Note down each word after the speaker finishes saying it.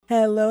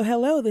Hello,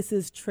 hello. This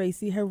is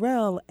Traci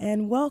Harrell,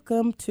 and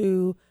welcome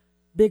to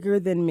Bigger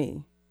Than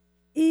Me.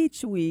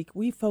 Each week,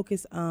 we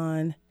focus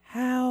on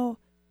how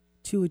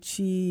to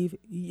achieve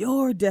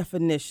your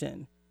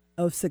definition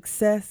of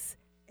success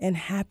and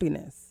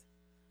happiness.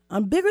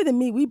 On Bigger Than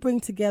Me, we bring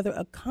together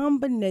a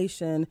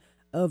combination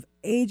of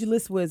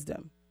ageless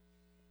wisdom,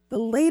 the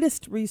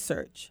latest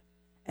research,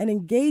 and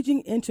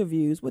engaging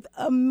interviews with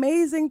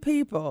amazing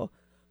people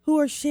who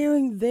are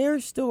sharing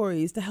their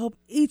stories to help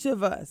each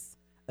of us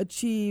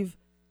achieve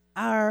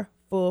our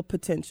full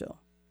potential.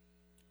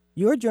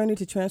 Your journey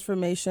to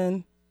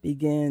transformation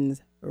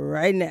begins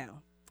right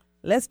now.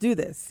 Let's do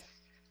this.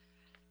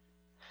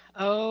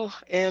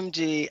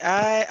 OMG.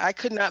 I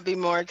could not be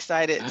more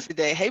excited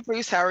today. Hey,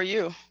 Bruce, how are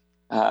you?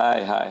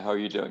 Hi. How are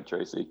you doing,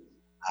 Traci?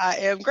 I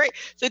am great.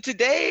 So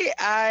today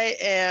I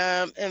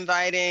am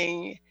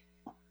inviting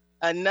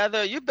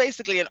you're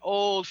basically an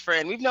old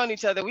friend. We've known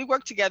each other. We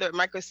worked together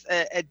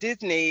at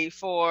Disney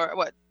for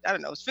I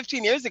don't know, it was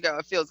 15 years ago,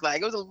 it feels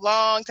like. It was a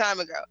long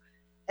time ago.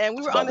 And we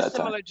It's were about on a that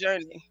time. similar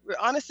journey. We're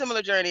on a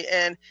similar journey.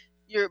 And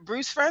you're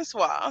Bruce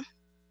Francois.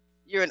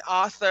 You're an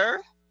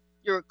author.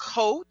 You're a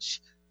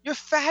coach. You're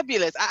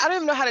fabulous. I don't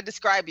even know how to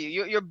describe you.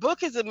 Your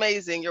book is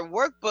amazing. Your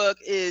workbook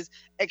is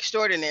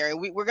extraordinary.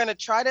 We're going to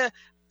try to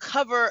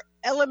cover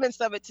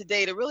elements of it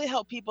today to really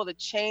help people to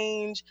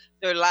change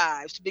their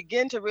lives, to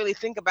begin to really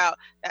think about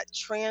that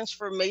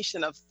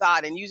transformation of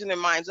thought and using their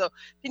mind. So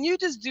can you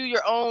just do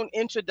your own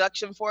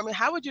introduction for me?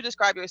 How would you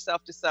describe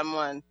yourself to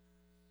someone?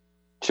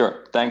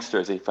 Sure. Thanks,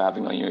 Traci, for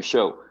having me on your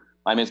show.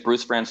 My name is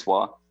Bruce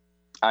Francois.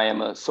 I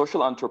am a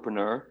social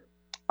entrepreneur.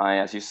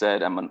 As you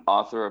said, I'm an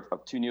author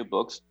of two new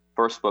books.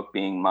 First book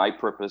being My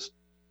Purpose,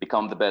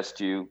 Become the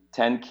Best You,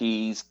 10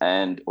 Keys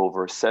and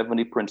over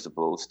 70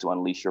 Principles to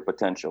Unleash Your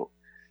Potential.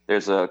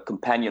 There's a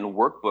companion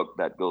workbook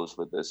that goes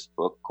with this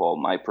book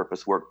called My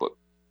Purpose Workbook.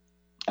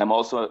 I'm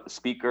also a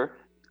speaker,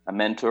 a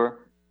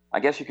mentor. I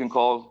guess you can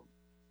call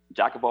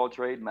jack of all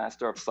trade,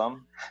 master of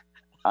some.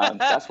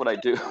 That's what I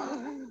do.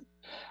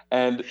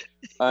 And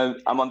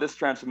I'm on this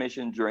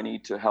transformation journey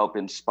to help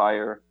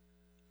inspire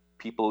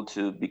people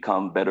to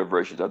become better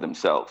versions of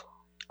themselves.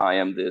 I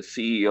am the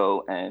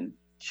CEO and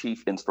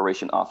Chief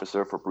Inspiration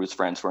Officer for Bruce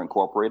Francois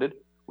Incorporated,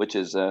 which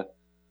is a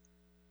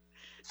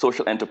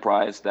social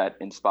enterprise that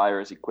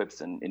inspires,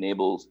 equips, and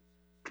enables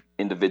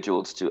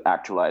individuals to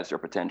actualize their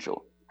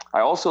potential.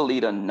 I also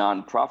lead a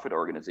nonprofit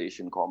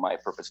organization called My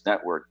Purpose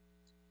Network,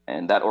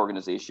 and that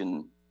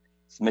organization's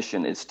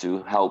mission is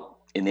to help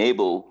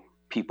enable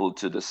people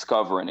to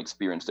discover and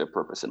experience their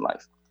purpose in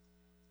life.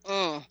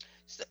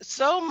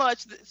 So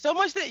much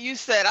that you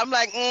said. I'm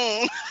like,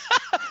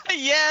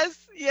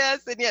 yes,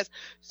 and yes.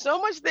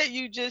 So much that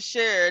you just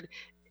shared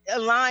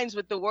aligns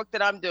with the work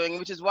that I'm doing,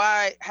 which is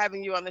why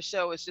having you on the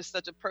show is just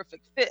such a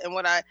perfect fit. And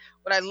what I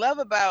love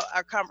about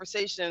our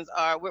conversations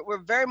are we're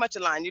very much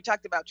aligned. You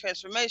talked about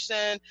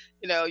transformation,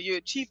 you're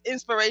a Chief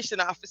Inspiration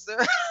Officer.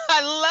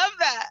 I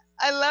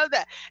love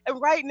that.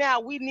 And right now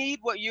we need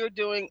what you're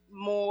doing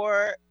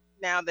more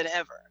now than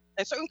ever.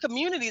 And certain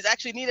communities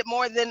actually need it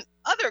more than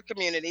other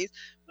communities.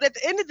 But at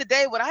the end of the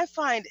day, what I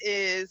find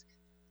is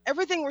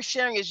everything we're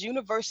sharing is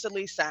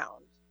universally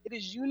sound. It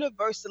is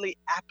universally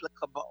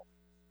applicable.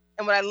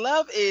 And what I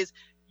love is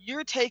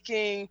you're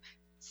taking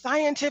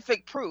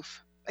scientific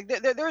proof. Like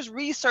there's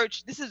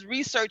research. This is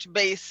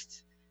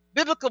research-based,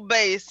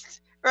 biblical-based,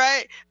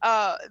 right?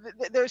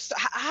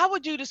 How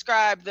would you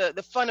describe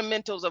the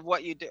fundamentals of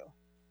what you do?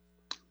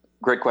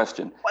 Great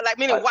question.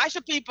 Meaning, why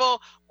should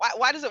people?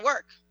 Why does it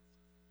work?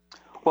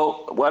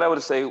 Well, what I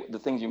would say, the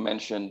things you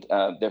mentioned,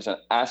 there's an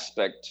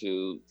aspect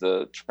to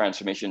the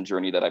transformation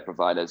journey that I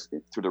provide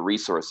through the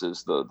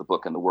resources, the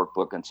book and the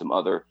workbook and some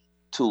other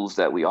tools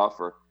that we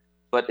offer.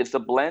 But it's a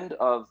blend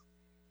of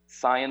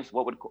science,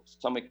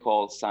 some would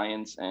call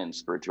science and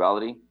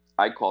spirituality.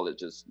 I call it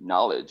just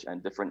knowledge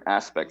and different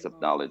aspects of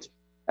knowledge.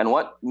 And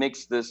what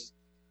makes this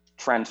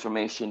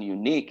transformation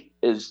unique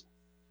is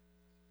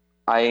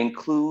I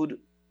include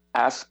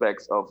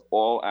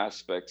all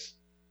aspects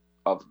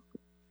of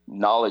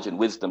knowledge and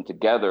wisdom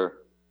together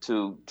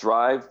to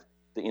drive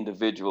the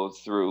individual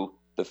through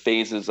the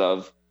phases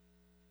of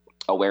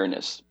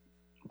awareness,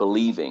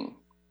 believing,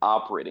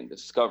 operating,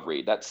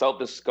 discovery. That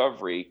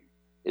self-discovery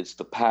is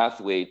the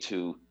pathway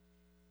to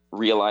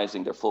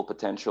realizing their full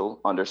potential,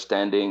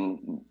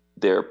 understanding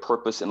their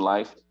purpose in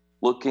life,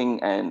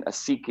 looking and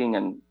seeking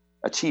and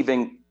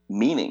achieving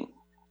meaning.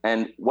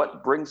 And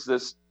what brings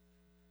this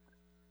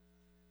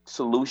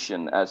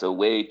solution as a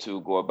way to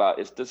go about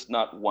it's just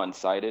not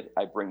one-sided.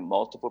 I bring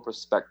multiple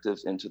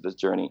perspectives into this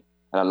journey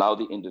and allow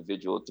the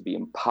individual to be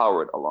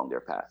empowered along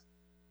their path.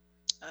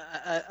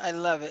 I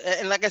love it.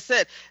 And like I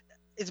said,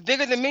 it's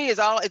bigger than me. It's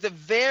a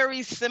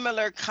very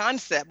similar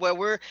concept where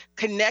we're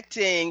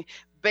connecting.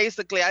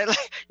 Basically, I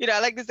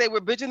like to say we're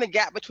bridging the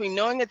gap between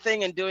knowing a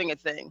thing and doing a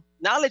thing.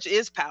 Knowledge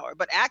is power,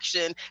 but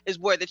action is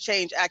where the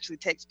change actually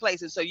takes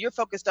place. And so you're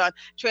focused on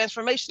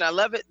transformation. I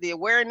love it. The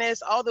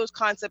awareness, all those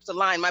concepts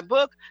align. My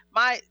book,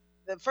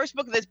 the first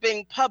book that's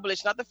being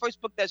published, not the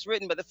first book that's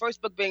written, but the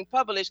first book being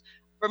published,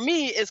 for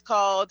me is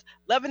called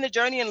Loving the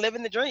Journey and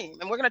Living the Dream.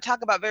 And we're going to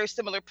talk about very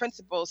similar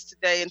principles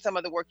today in some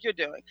of the work you're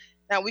doing.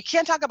 Now, we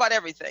can't talk about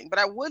everything, but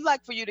I would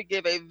like for you to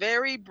give a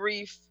very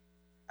brief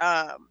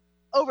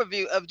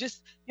overview of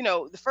just,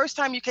 the first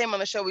time you came on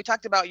the show, we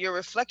talked about your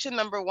reflection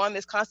number one,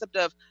 this concept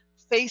of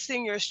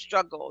facing your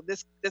struggle,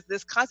 this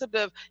concept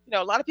of,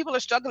 a lot of people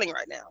are struggling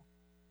right now.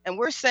 And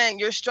we're saying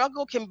your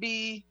struggle can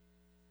be,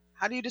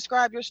 how do you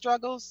describe your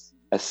struggles?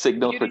 A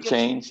signal for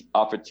change,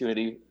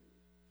 opportunity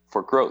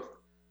for growth.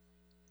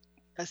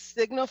 A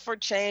signal for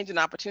change and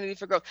opportunity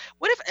for growth.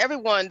 What if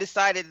everyone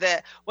decided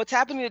that what's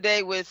happening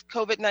today with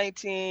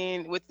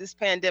COVID-19, with this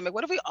pandemic,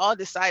 what if we all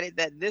decided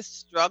that this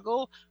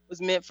struggle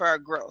was meant for our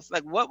growth?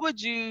 Like, what would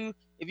you,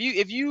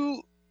 we're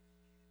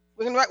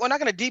not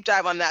going to deep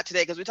dive on that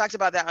today because we talked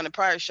about that on the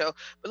prior show,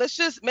 but let's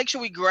just make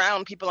sure we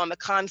ground people on the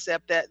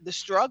concept that the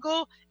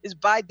struggle is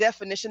by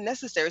definition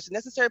necessary. It's a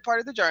necessary part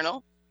of the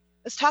journal.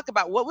 Let's talk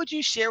about what would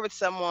you share with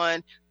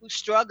someone who's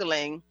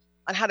struggling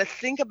on how to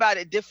think about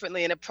it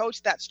differently and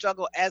approach that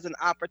struggle as an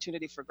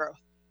opportunity for growth?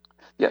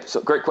 Yeah, so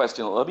great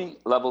question. Let me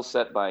level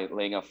set by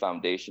laying a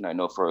foundation. I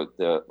know for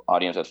the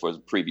audience that was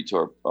preview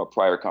to our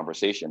prior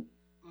conversation,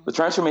 the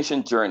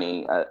transformation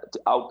journey,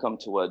 the outcome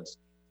towards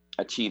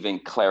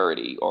achieving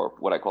clarity, or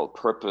what I call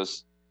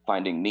purpose,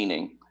 finding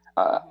meaning.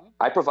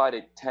 I provide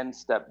a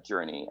 10-step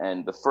journey,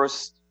 and the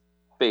first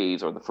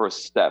phase or the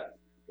first step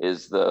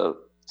is the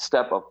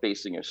step of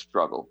facing your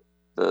struggle.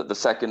 The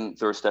second,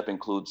 third step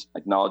includes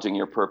acknowledging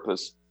your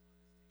purpose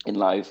in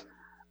life,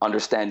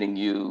 understanding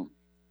you,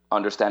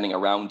 understanding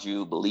around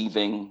you,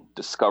 believing,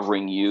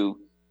 discovering you,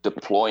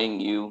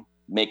 deploying you,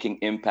 making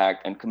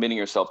impact, and committing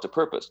yourself to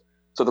purpose.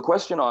 So the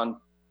question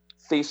on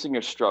facing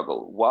your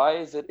struggle, why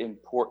is it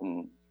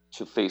important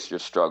to face your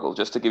struggle?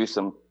 Just to give you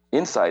some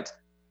insights,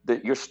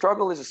 that your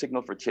struggle is a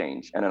signal for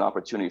change and an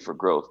opportunity for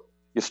growth.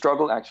 Your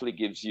struggle actually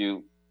gives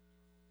you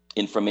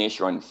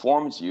information or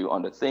informs you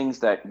on the things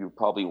that you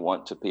probably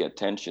want to pay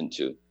attention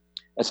to,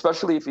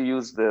 especially if you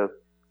use the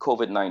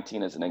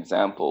COVID-19 as an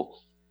example.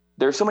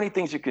 There are so many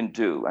things you can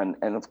do.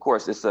 And of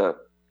course, it's a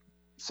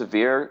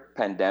severe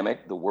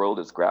pandemic. The world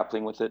is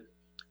grappling with it,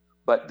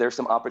 but there's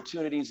some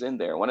opportunities in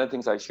there. One of the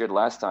things I shared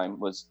last time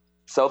was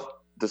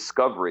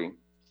self-discovery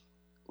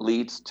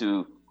leads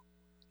to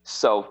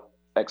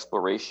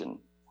self-exploration.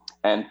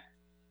 And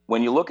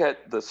when you look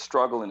at the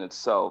struggle in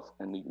itself,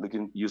 and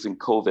using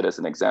COVID as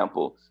an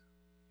example,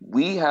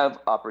 we have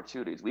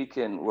opportunities.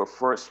 We're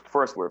first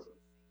we're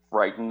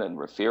frightened and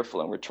we're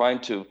fearful and we're trying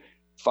to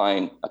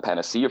find a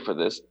panacea for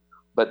this,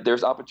 but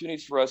there's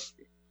opportunities for us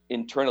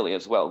internally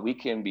as well. We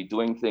can be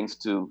doing things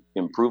to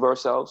improve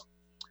ourselves,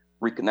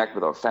 reconnect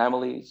with our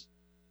families,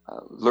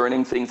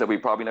 learning things that we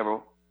probably never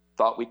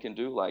thought we can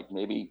do, like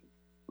maybe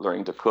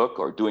learning to cook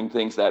or doing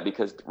things that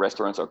because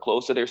restaurants are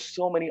closed. So there's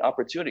so many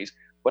opportunities,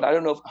 but I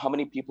don't know how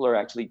many people are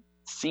actually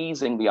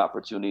seizing the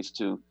opportunities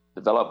to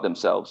develop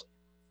themselves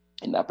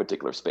in that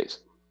particular space.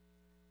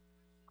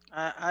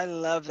 I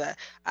love that.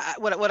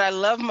 What I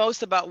love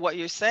most about what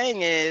you're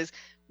saying is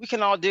we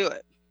can all do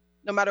it.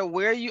 No matter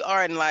where you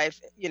are in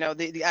life,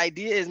 the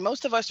idea is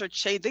most of us are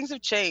changed. Things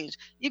have changed.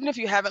 Even if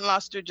you haven't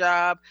lost your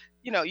job,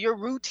 your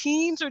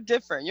routines are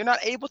different. You're not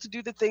able to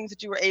do the things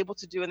that you were able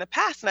to do in the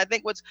past. And I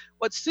think what's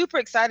super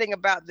exciting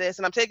about this,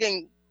 and I'm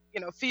taking,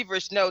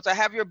 feverish notes. I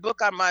have your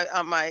book on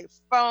my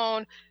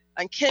phone,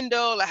 on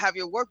Kindle. I have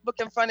your workbook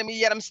in front of me,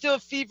 yet I'm still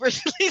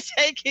feverishly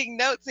taking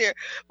notes here.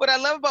 What I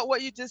love about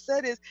what you just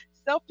said is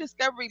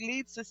self-discovery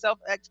leads to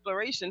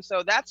self-exploration.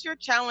 So that's your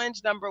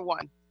challenge number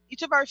one.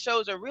 Each of our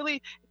shows are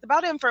really, it's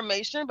about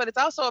information, but it's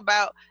also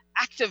about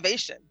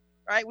activation,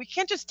 right? We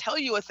can't just tell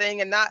you a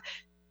thing and not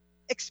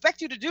expect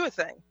you to do a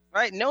thing,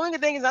 right? Knowing a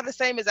thing is not the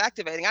same as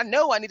activating. I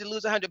know I need to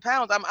lose 100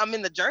 pounds. I'm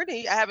in the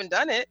journey. I haven't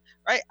done it,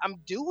 right? I'm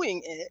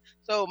doing it.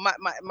 So my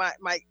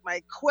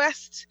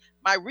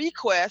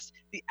request,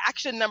 the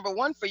action number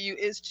one for you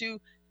is to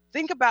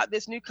think about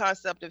this new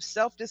concept of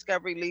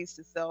self-discovery leads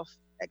to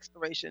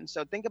self-exploration.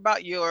 So think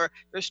about your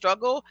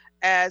struggle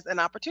as an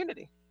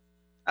opportunity.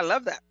 I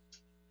love that.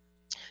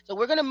 So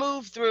we're going to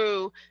move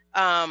through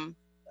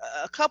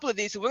a couple of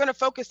these. So we're going to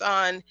focus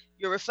on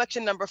your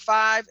reflection number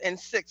 5 and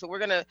 6. So we're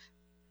going to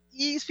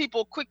ease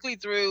people quickly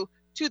through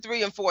 2,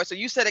 3, and 4. So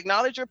you said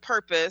acknowledge your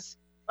purpose,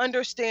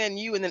 understand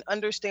you, and then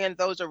understand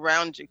those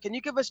around you. Can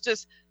you give us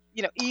just,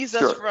 ease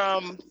us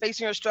from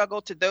facing your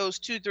struggle to those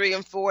 2, 3,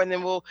 and 4, and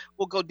then we'll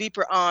go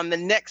deeper on the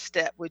next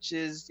step, which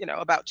is,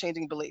 about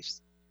changing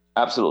beliefs.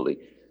 Absolutely.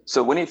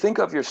 So when you think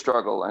of your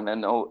struggle, and I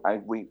know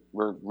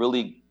we're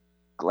really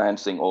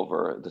glancing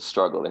over the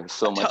struggle. There's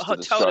so much to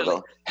the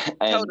struggle.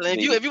 Totally.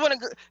 If you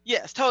want to,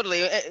 yes, totally.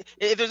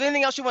 If there's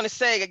anything else you want to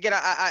say, again,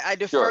 I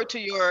defer to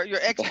your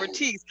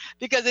expertise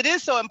because it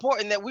is so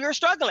important that we are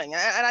struggling.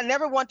 And I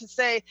never want to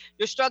say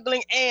you're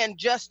struggling and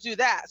just do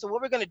that. So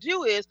what we're going to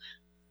do is,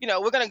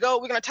 we're going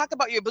to talk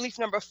about your belief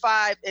number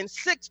 5 and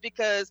 6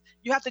 because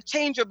you have to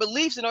change your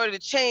beliefs in order to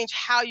change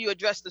how you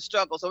address the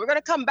struggle. So we're going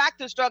to come back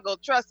to the struggle,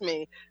 trust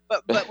me,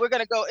 but we're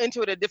going to go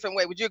into it a different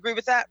way. Would you agree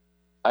with that?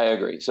 I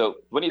agree. So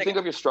when you think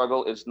of your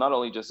struggle, it's not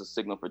only just a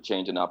signal for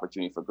change and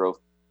opportunity for growth,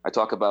 I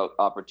talk about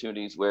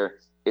opportunities where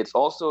it's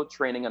also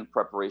training and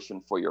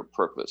preparation for your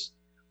purpose.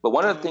 But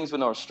one of the things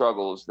with our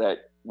struggles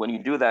that when you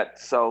do that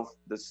self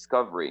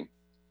discovery,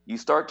 you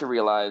start to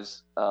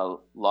realize a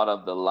lot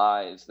of the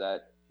lies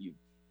that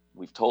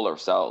we've told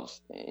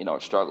ourselves in our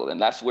struggle, and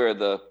that's where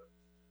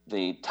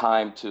the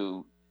time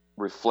to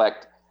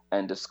reflect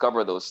and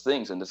discover those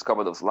things and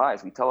discover those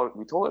lies. We told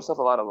ourselves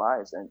a lot of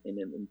lies, and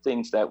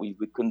things that we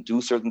couldn't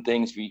do certain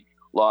things. We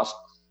lost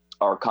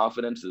our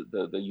confidence.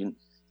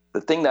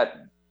 The thing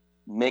that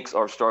makes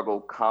our struggle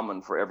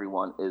common for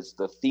everyone is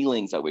the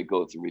feelings that we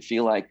go through. We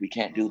feel like we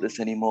can't do this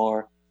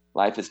anymore.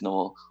 Life is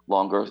no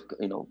longer,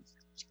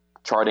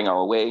 charting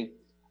our way.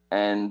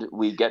 And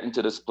we get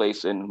into this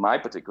place, in my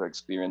particular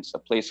experience, a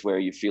place where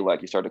you feel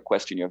like you start to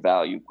question your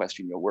value,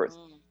 question your worth.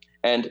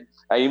 And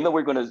even though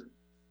we're going to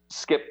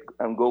skip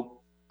and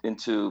go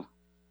into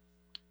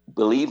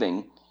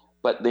believing,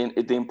 but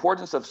the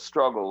importance of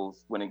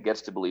struggles when it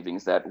gets to believing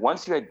is that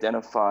once you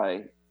identify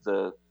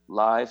the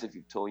lies that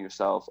you've told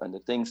yourself and the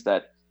things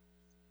that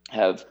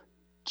have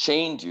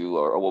chained you,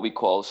 or what we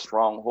call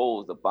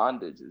strongholds, the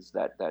bondages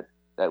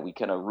that we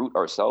kind of root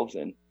ourselves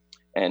in,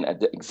 and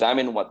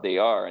examine what they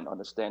are and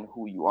understand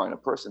who you are in a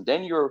person,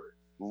 then you're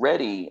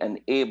ready and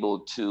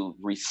able to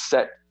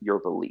reset your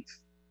belief.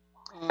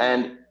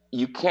 And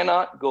you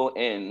cannot go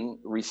in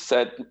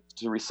reset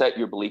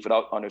your belief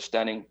without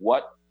understanding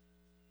what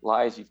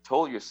lies you've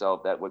told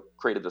yourself that what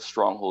created the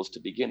strongholds to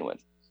begin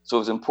with. So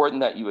it's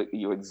important that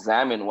you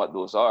examine what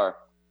those are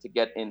to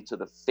get into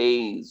the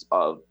phase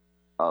of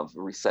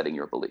resetting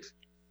your belief.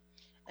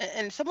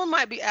 And someone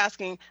might be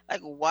asking, like,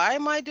 why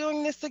am I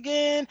doing this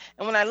again?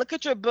 And when I look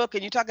at your book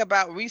and you talk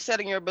about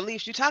resetting your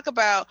beliefs, you talk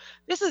about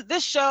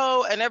this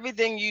show and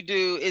everything you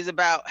do is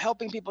about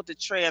helping people to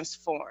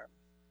transform.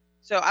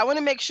 So I want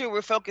to make sure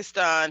we're focused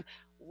on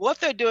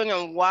what they're doing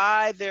and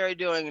why they're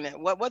doing it,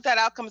 what that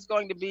outcome is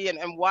going to be,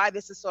 and why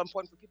this is so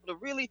important for people to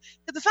really,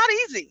 because it's not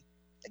easy.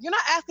 You're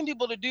not asking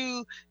people to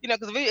do,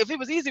 because if it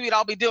was easy, we'd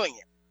all be doing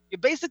it. You're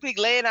basically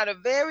laying out a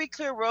very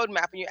clear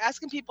roadmap, and you're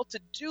asking people to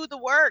do the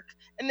work,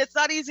 and it's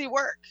not easy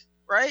work,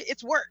 right?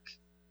 It's work.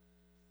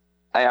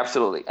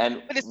 Absolutely.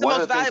 And but it's the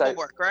most valuable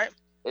work, right?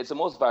 It's the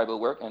most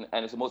valuable work, and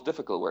it's the most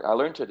difficult work. I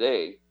learned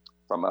today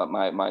from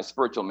my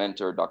spiritual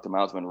mentor, Dr.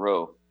 Miles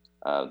Monroe,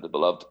 the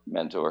beloved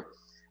mentor,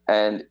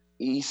 and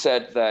he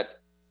said that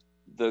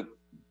the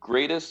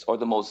greatest or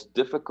the most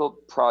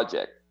difficult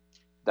project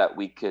that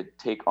we could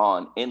take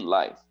on in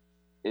life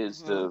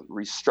is the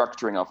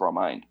restructuring of our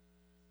mind.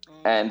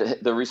 And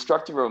the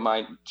restructuring of our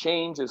mind,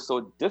 change is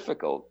so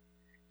difficult.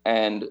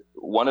 And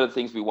one of the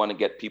things we want to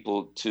get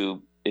people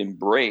to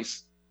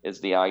embrace is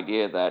the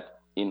idea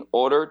that in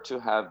order to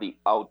have the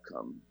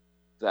outcome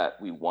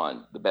that we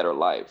want, the better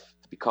life,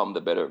 to become the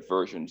better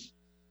versions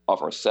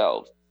of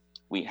ourselves,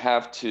 we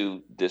have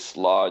to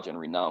dislodge and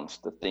renounce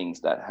the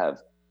things that have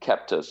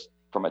kept us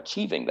from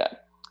achieving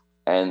that.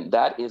 And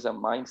that is a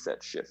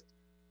mindset shift.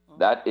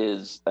 That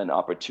is an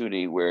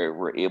opportunity where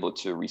we're able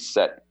to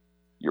reset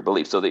your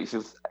beliefs. So that if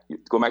you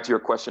go back to your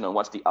question on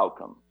what's the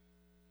outcome,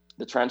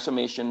 the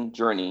transformation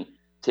journey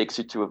takes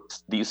you to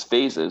these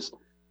phases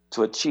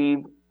to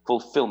achieve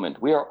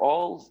fulfillment. We are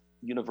all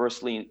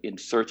universally in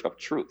search of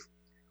truth.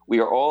 We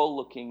are all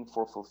looking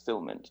for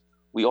fulfillment.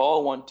 We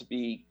all want to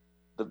be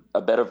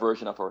a better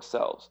version of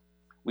ourselves.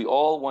 We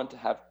all want to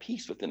have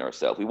peace within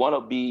ourselves. We want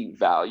to be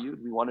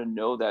valued. We want to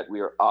know that we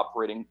are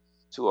operating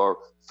to our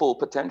full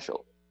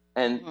potential.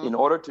 And in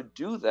order to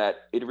do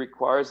that, it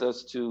requires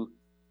us to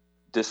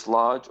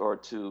dislodge or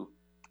to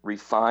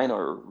refine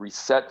or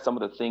reset some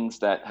of the things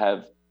that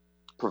have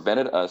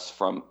prevented us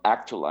from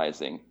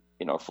actualizing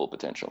in our full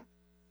potential.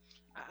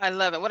 I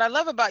love it. What I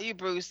love about you,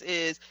 Bruce,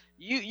 is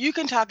you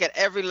can talk at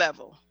every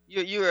level.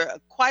 You're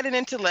quite an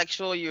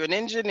intellectual. You're an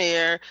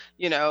engineer.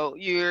 You're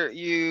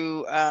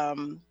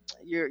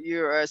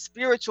a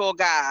spiritual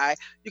guy.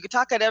 You can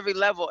talk at every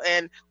level.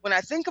 And when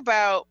I think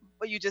about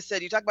what you just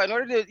said, you talk about in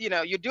order to,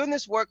 you're doing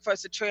this work for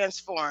us to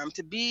transform,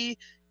 to be,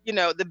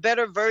 the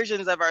better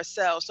versions of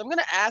ourselves. So I'm going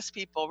to ask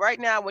people right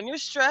now, when you're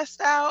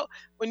stressed out,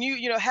 when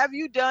have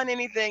you done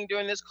anything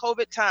during this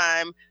COVID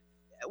time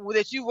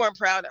that you weren't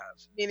proud of?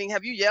 Meaning,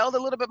 have you yelled a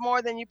little bit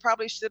more than you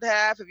probably should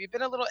have? Have you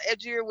been a little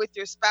edgier with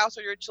your spouse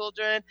or your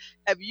children?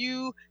 Have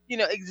you,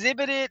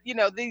 exhibited,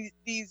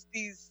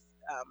 these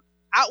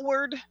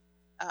outward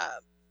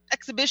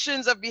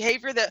exhibitions of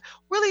behavior that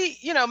really,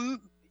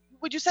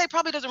 would you say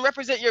probably doesn't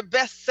represent your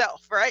best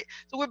self, right?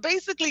 So we're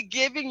basically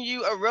giving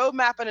you a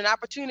roadmap and an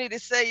opportunity to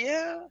say,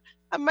 yeah,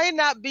 I may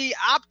not be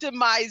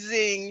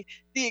optimizing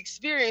the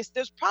experience.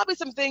 There's probably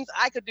some things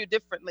I could do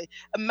differently.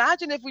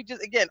 Imagine if we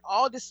just, again,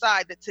 all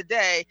decide that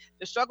today,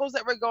 the struggles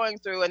that we're going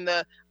through and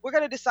we're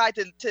going to decide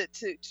to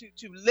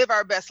live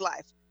our best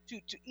life,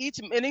 to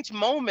in each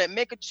moment,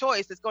 make a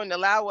choice that's going to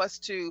allow us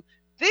to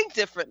think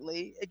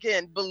differently,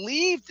 again,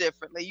 believe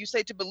differently. You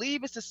say to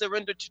believe is to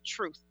surrender to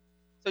truth.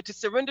 So to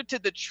surrender to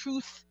the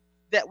truth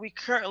that we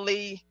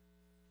currently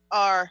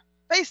are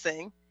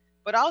facing,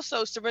 but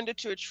also surrender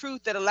to a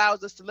truth that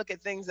allows us to look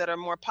at things that are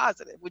more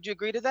positive. Would you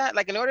agree to that?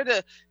 Like in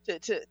order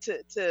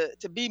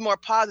to be more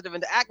positive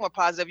and to act more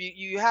positive,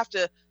 you have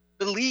to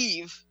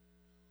believe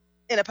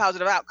in a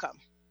positive outcome.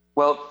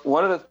 Well,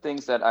 one of the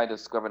things that I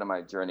discovered in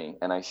my journey,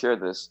 and I share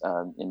this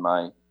in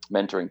my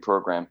mentoring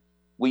program,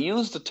 we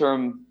use the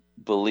term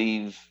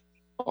believe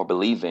or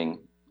believing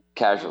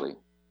casually.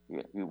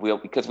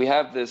 Because we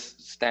have this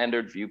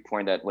standard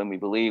viewpoint that when we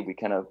believe, we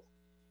kind of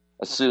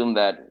assume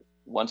that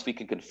once we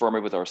can confirm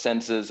it with our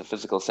senses, the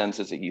physical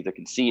senses, that you either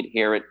can see it,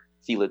 hear it,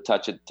 feel it,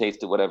 touch it,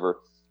 taste it, whatever,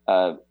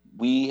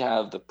 we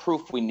have the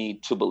proof we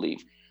need to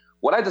believe.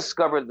 What I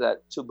discovered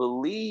that to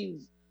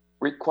believe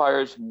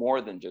requires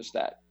more than just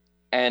that.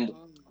 And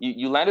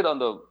you landed on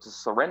the to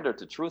surrender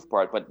to truth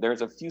part, but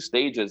there's a few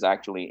stages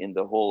actually in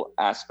the whole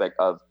aspect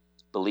of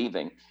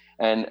believing.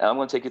 And I'm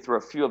going to take you through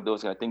a few of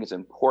those, and I think it's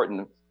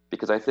important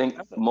because I think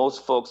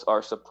most folks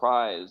are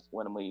surprised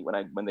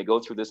when they go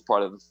through this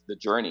part of the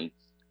journey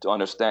to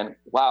understand,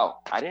 wow,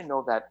 I didn't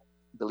know that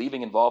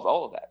believing involved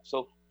all of that.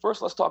 So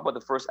first, let's talk about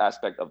the first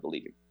aspect of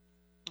believing.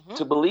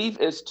 To believe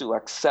is to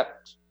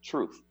accept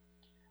truth.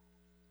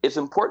 It's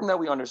important that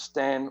we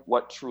understand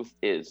what truth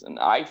is. And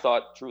I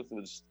thought truth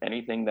was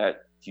anything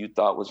that you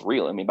thought was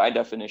real. I mean, by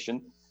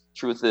definition,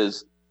 truth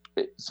is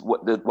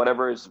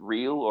whatever is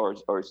real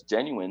or is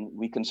genuine,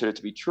 we consider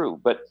to be true.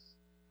 But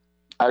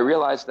I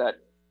realized that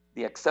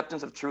the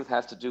acceptance of truth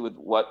has to do with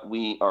what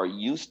we are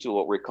used to,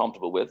 what we're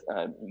comfortable with,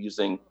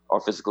 using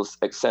our physical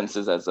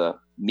senses as a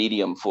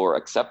medium for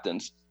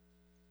acceptance.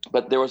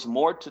 But there was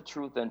more to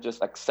truth than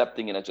just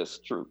accepting it as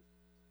just truth.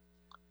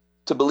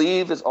 To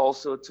believe is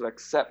also to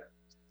accept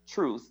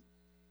truth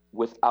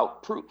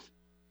without proof.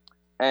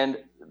 And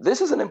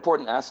this is an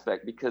important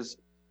aspect because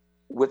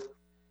with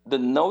the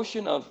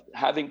notion of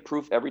having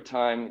proof every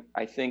time,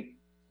 I think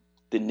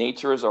the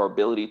nature is our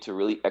ability to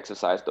really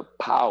exercise the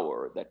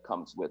power that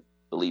comes with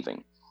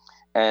believing.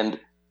 And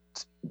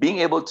being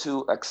able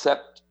to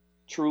accept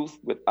truth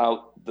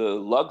without the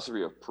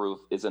luxury of proof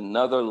is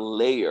another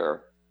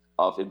layer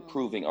of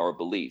improving our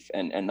belief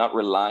and not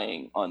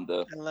relying on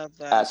the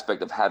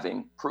aspect of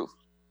having proof.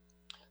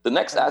 The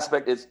next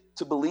aspect is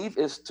to believe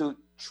is to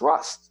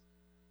trust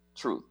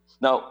truth.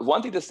 Now,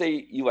 one thing to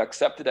say you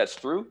accept it as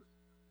true,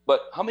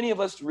 but how many of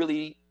us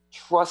really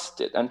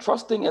trust it? And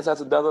trusting is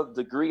as another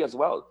degree as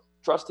well.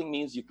 Trusting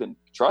means you can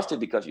trust it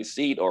because you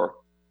see it or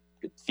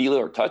feel it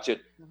or touch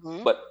it.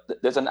 But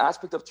there's an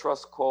aspect of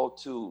trust called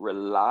to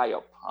rely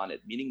upon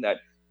it, meaning that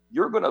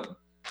you're going to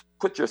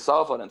put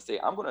yourself on and say,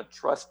 I'm going to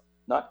trust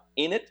not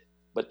in it,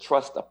 but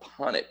trust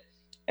upon it.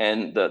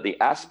 And the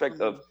aspect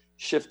of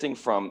shifting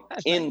from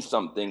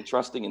something,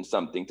 trusting in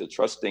something, to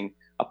trusting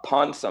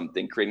upon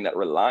something, creating that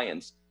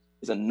reliance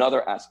is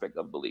another aspect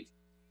of belief.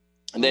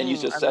 And then you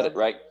just said it,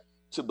 right?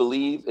 To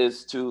believe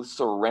is to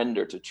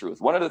surrender to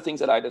truth. One of the things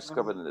that I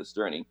discovered in this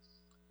journey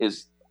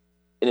is,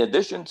 in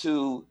addition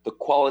to the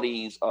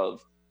qualities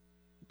of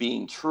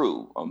being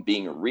true,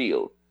 being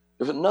real,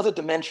 there's another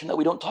dimension that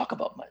we don't talk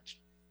about much.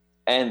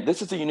 And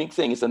this is a unique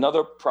thing. It's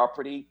another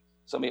property.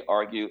 Some may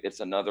argue it's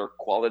another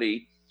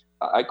quality.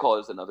 I call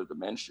it another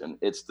dimension.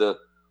 It's the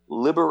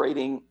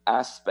liberating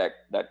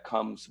aspect that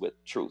comes with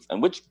truth,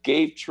 and which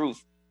gave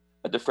truth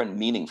a different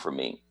meaning for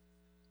me.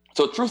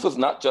 So truth was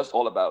not just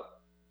all about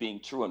being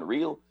true and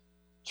real.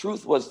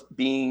 Truth was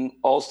being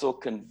also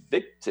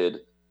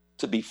convicted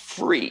to be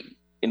free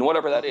in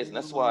whatever that is. And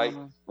that's why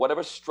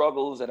whatever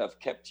struggles that have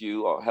kept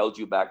you or held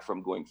you back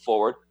from going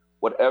forward,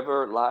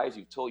 whatever lies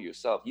you've told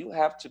yourself, you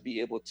have to be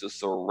able to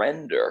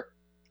surrender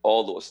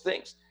all those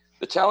things.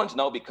 The challenge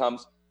now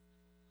becomes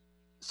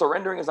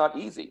surrendering is not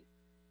easy.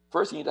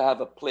 First, you need to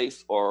have a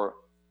place or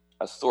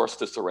a source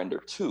to surrender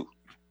to.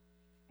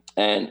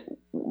 And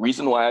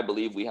reason why I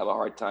believe we have a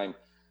hard time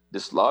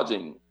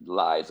dislodging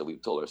lies that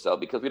we've told ourselves,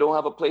 because we don't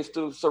have a place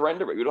to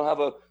surrender it. We don't have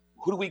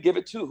who do we give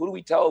it to? Who do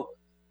we tell?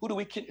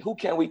 Who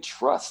can we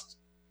trust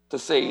to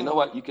say, you know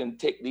what, you can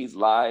take these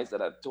lies that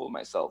I've told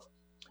myself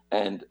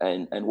and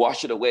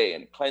wash it away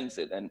and cleanse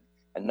it. And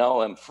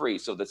now I'm free.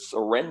 So the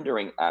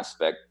surrendering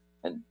aspect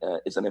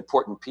is an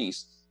important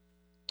piece.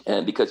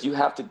 And because you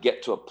have to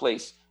get to a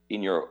place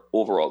in your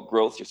overall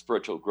growth, your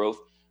spiritual growth,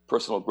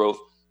 personal growth,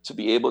 to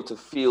be able to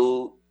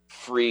feel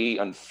free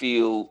and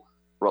feel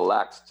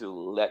relaxed, to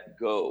let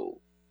go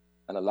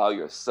and allow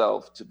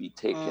yourself to be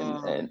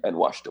taken and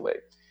washed away.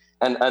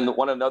 And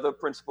another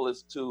principle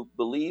is to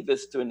believe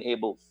is to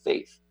enable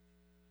faith.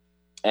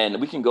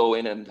 And we can go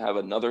in and have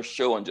another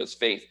show on just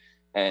faith.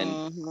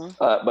 And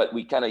but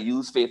we kind of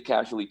use faith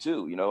casually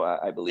too. You know,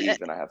 I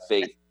believe and I have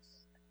faith.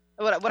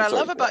 What I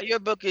love about your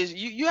book is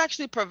you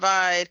actually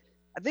provide,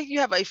 I think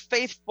you have a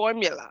faith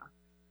formula.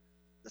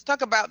 Let's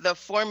talk about the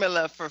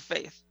formula for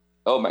faith.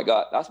 Oh my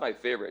God, that's my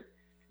favorite.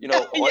 You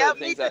know, one of the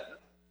things that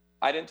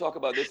I didn't talk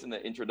about this in the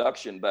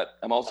introduction, but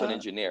I'm also an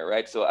engineer,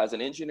 right? So as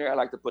an engineer, I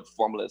like to put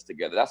formulas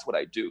together. That's what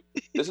I do.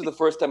 This is the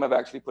first time I've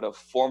actually put a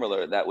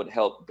formula that would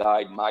help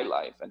guide my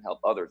life and help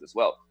others as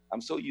well.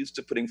 I'm so used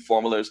to putting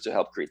formulas to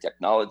help create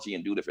technology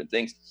and do different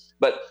things.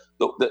 But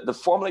the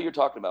formula you're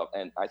talking about,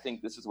 and I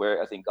think this is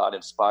where I think God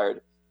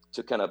inspired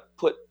to kind of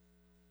put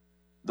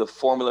the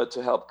formula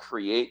to help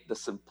create the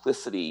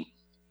simplicity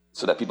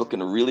so that people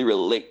can really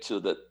relate to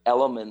the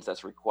elements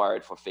that's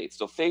required for faith.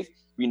 So faith,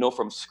 we know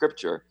from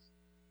scripture,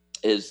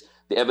 is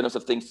the evidence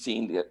of things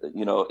seen.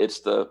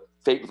 It's the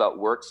faith without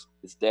works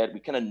is dead. We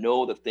kind of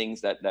know the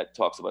things that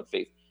talks about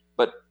faith.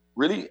 But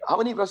really, how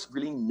many of us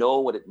really know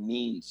what it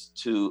means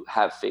to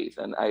have faith?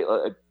 And I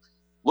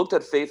looked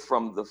at faith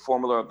from the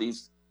formula of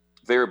these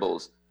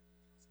variables.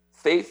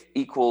 Faith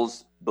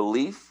equals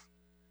belief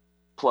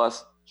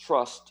plus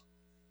trust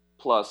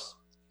plus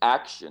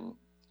action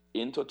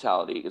in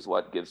totality is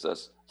what gives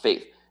us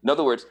faith. In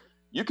other words,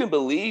 you can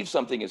believe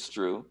something is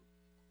true.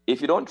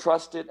 If you don't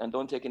trust it and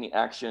don't take any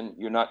action,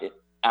 you're not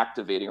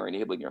activating or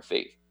enabling your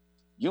faith.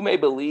 You may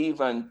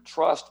believe and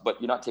trust, but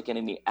you're not taking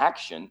any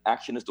action.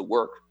 Action is the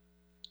work.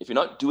 If you're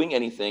not doing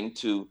anything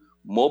to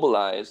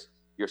mobilize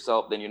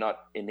yourself, then you're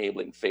not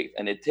enabling faith.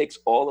 And it takes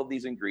all of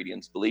these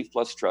ingredients, belief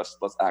plus trust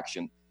plus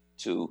action,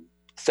 to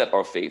set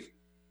our faith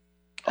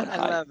on high.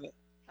 I love it.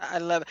 I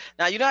love it.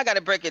 Now, I got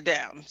to break it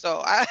down.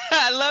 So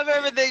I love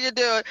everything you're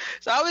doing.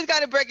 So I always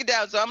got to break it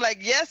down. So I'm like,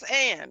 yes,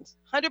 and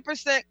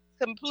 100%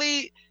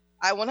 complete.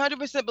 I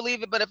 100%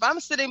 believe it. But if I'm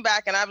sitting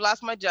back and I've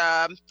lost my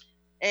job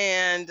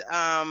and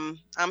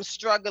I'm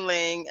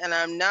struggling and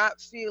I'm not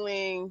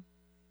feeling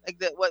like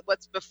that,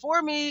 what's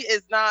before me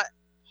is not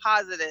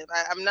positive.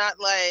 I'm not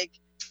like,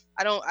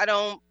 I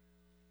don't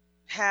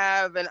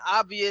have an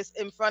obvious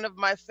in front of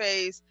my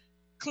face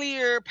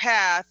clear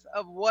path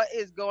of what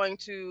is going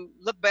to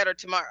look better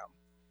tomorrow.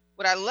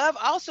 What I love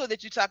also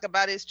that you talk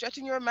about is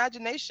stretching your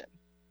imagination,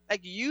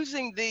 like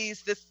using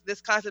this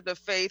concept of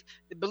faith,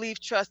 the belief,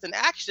 trust, and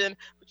action.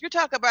 But you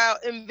talk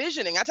about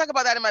envisioning. I talk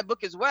about that in my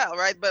book as well,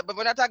 right? But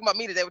we're not talking about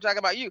me today. We're talking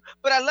about you.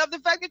 But I love the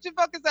fact that you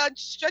focus on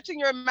stretching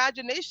your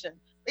imagination.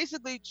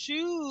 Basically,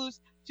 choose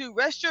to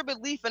rest your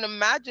belief and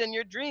imagine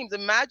your dreams.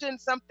 Imagine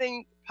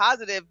something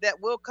positive that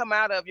will come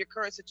out of your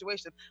current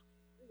situation.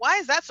 Why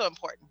is that so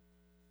important?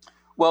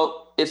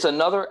 Well, it's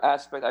another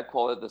aspect. I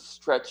call it the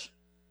stretch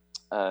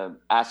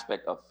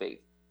aspect of faith.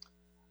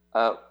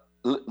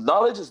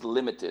 Knowledge is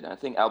limited. I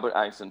think Albert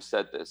Einstein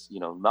said this.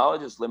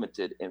 Knowledge is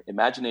limited.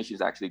 Imagination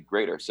is actually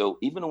greater. So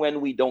even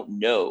when we don't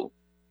know,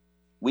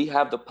 we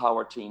have the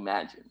power to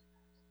imagine.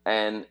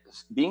 And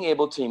being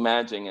able to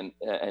imagine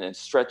and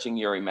stretching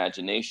your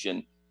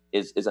imagination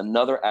is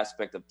another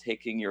aspect of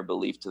taking your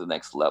belief to the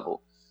next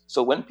level.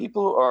 So when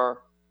people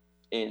are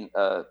in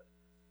a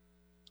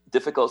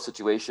difficult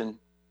situation,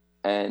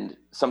 and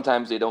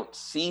sometimes they don't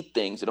see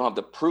things, they don't have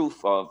the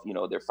proof of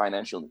their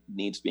financial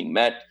needs being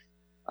met,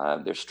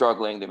 they're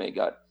struggling, they may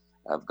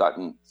have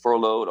gotten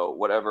furloughed or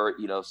whatever,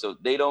 so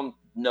they don't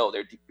know,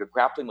 they're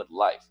grappling with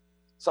life.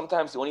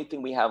 Sometimes the only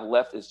thing we have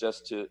left is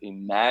just to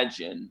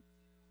imagine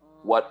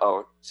what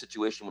our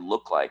situation would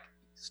look like.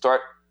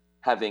 Start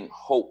having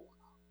hope.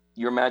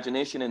 Your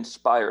imagination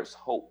inspires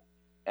hope.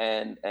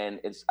 And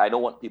I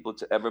don't want people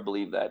to ever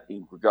believe that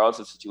regardless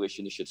of the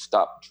situation, they should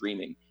stop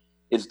dreaming.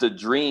 It's the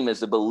dream, is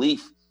the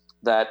belief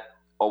that,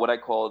 or what I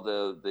call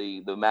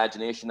the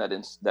imagination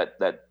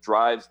that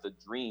drives the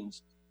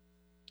dreams,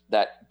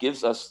 that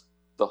gives us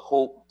the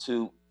hope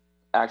to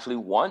actually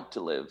want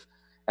to live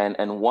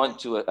and want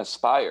to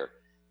aspire.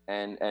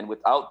 And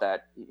without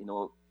that,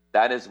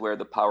 that is where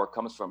the power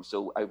comes from.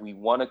 So we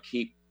want to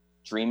keep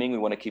dreaming, we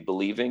want to keep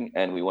believing,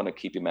 and we want to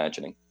keep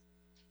imagining.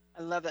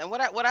 I love that. And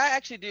what I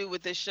actually do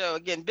with this show,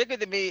 again, Bigger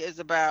Than Me, is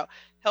about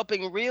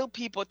helping real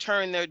people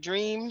turn their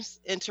dreams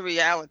into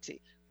reality.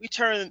 We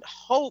turn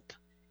hope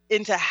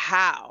into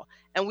how,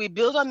 and we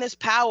build on this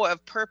power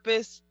of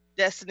purpose,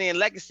 destiny, and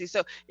legacy.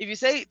 So if you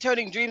say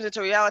turning dreams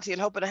into reality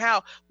and hope and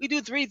how, we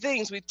do three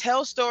things. We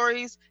tell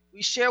stories,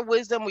 we share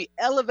wisdom, we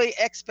elevate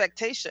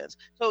expectations.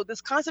 So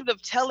this concept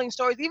of telling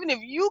stories, even if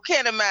you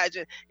can't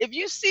imagine, if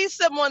you see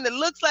someone that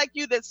looks like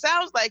you, that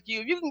sounds like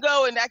you can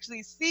go and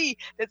actually see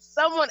that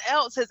someone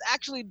else has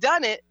actually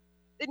done it,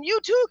 then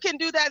you too can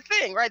do that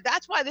thing, right?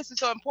 That's why this is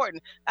so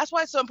important. That's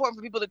why it's so important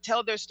for people to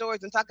tell their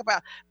stories and talk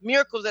about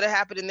miracles that have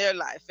happened in their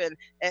life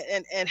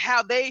and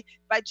how they,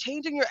 by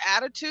changing your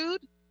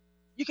attitude,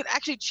 you can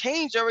actually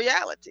change your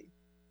reality,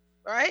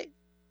 right?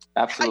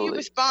 Absolutely. How you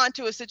respond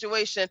to a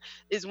situation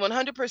is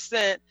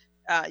 100%.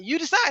 You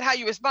decide how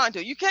you respond to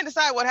it. You can't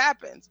decide what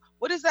happens.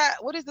 What is that?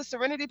 What is the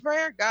serenity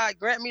prayer? God,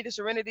 grant me the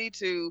serenity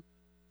to.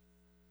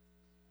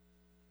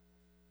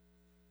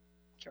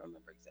 I can't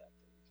remember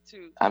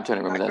exactly. I'm trying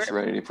to remember that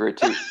serenity prayer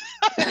too.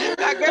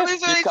 God, grant me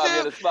serenity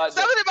to.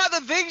 Something about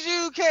the things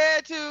you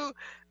care to.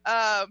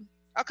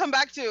 I'll come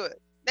back to it.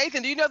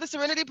 Nathan, do you know the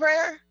serenity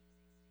prayer?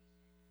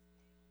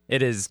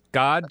 It is,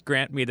 God,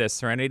 grant me the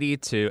serenity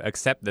to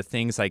accept the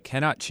things I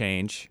cannot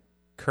change,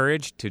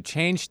 courage to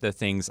change the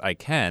things I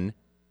can,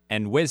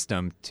 and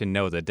wisdom to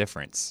know the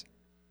difference.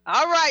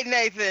 All right,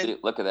 Nathan. See,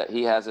 look at that.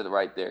 He has it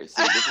right there.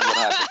 See, this is what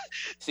happens.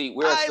 See,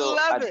 we're so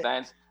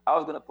advanced. I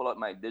was going to pull out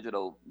my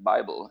digital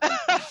Bible.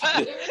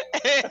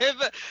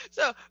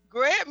 So,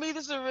 grant me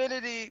the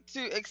serenity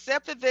to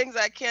accept the things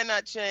I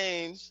cannot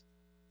change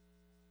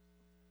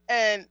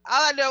And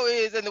all I know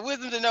is, and the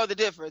wisdom to know the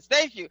difference.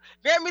 Thank you.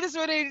 Grant me the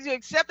serenity to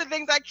accept the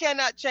things I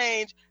cannot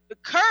change, the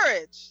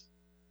courage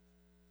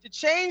to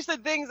change the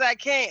things I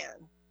can,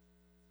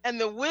 and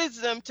the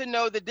wisdom to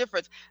know the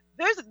difference.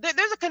 There's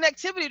a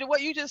connectivity to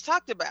what you just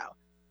talked about.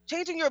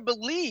 Changing your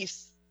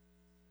beliefs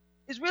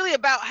is really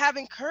about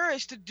having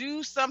courage to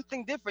do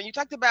something different. You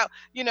talked about,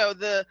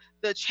 the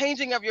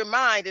changing of your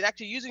mind and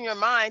actually using your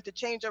mind to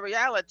change a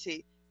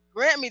reality.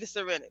 Grant me the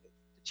serenity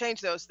to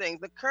change those things,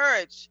 the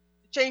courage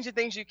to change the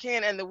things you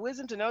can, and the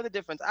wisdom to know the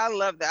difference. I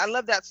love that. I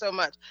love that so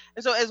much.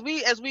 And so as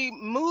we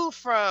move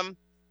from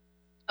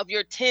of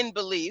your 10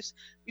 beliefs,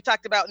 we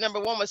talked about number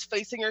 1 was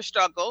facing your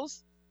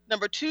struggles.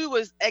 Number 2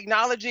 was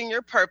acknowledging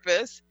your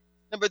purpose.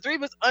 Number 3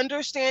 was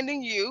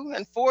understanding you.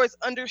 And 4 is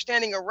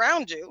understanding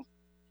around you.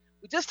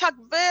 We just talked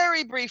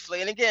very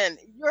briefly. And again,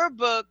 your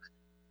book,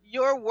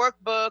 your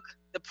workbook,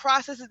 the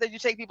processes that you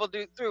take people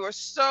through are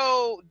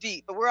so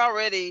deep. But we're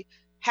already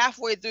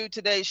halfway through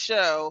today's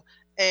show.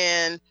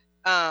 And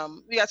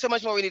we got so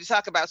much more we need to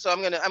talk about. So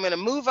I'm gonna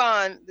move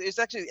on. It's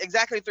actually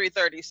exactly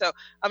 3:30. So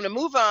I'm gonna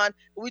move on.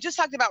 We just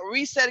talked about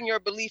resetting your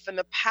belief and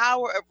the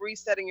power of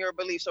resetting your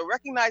belief. So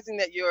recognizing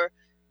that your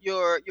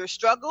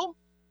struggle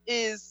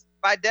is,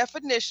 by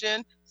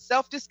definition,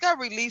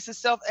 self-discovery leads to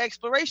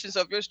self-exploration.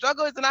 So if your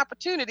struggle is an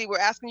opportunity, we're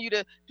asking you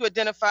to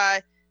identify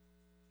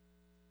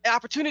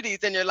opportunities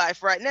in your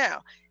life right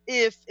now.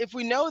 If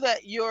we know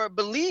that your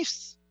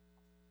beliefs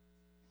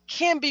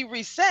can be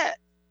reset,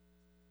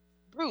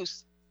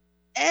 Bruce,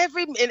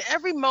 in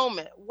every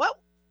moment, what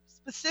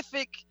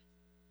specific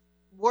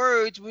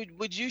words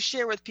would you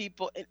share with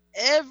people in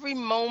every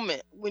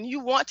moment when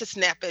you want to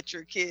snap at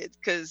your kids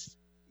because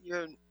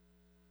you're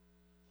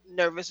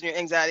nervous and your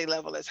anxiety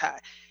level is high?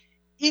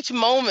 Each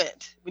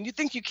moment when you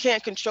think you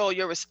can't control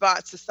your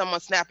response to someone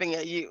snapping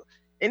at you,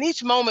 in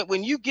each moment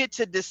when you get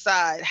to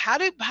decide, how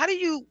do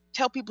you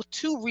tell people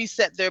to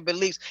reset their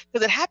beliefs?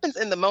 Because it happens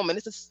in the moment.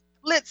 It's a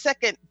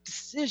split-second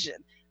decision.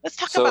 Let's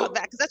talk about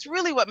that, because that's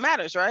really what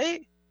matters,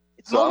 right?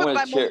 It's moment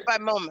by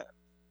moment.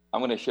 I'm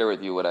going to share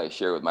with you what I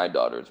share with my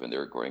daughters when they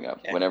were growing up.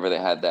 Okay. Whenever they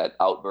had that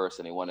outburst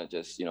and they want to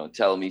just,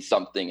 tell me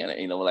something,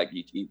 and like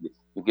you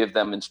give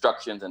them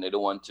instructions and they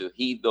don't want to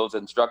heed those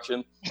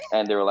instructions,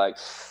 and they're like,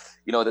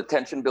 the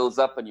tension builds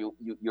up, and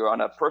you're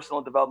on a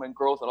personal development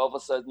growth, and all of a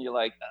sudden you're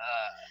like,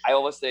 I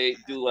always say,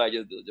 do what I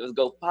just do, just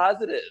go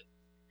positive.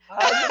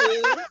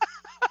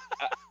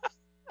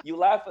 You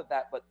laugh at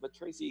that, but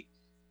Traci,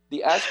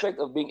 the aspect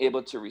of being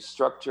able to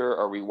restructure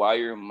or rewire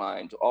your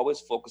mind to always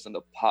focus on the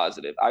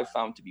positive, I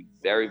found to be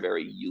very,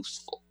 very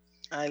useful.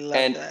 I love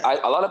that.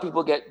 A lot of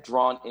people get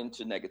drawn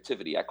into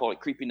negativity. I call it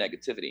creepy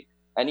negativity.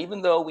 And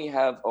even though we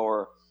have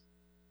our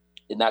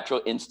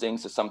natural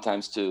instincts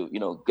sometimes to,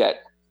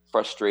 get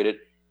frustrated,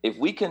 if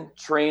we can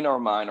train our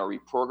mind or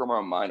reprogram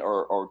our mind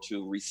or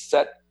to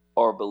reset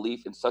our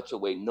belief in such a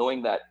way,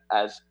 knowing that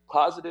as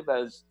positive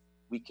as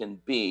we can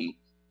be,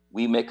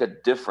 we make a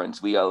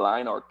difference. We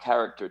align our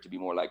character to be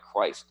more like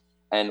Christ.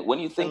 And when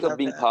you think of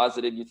being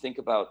positive, you think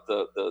about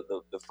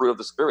the fruit of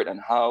the Spirit and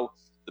how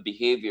the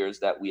behaviors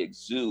that we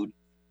exude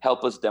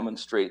help us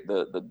demonstrate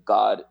the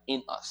God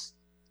in us.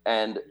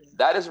 And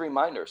that is a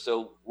reminder.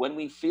 So when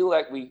we feel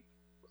like we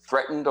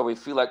threatened or we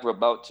feel like we're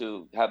about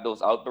to have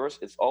those outbursts,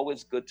 it's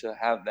always good to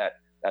have that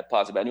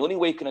positive. And the only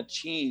way you can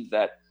achieve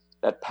that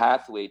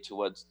pathway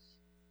towards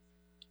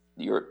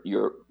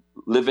your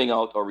living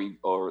out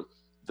or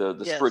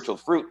the spiritual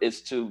fruit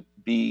is to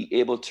be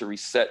able to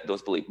reset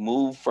those beliefs,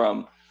 move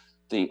from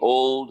the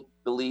old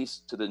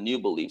beliefs to the new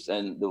beliefs.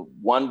 And the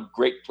one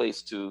great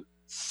place to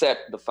set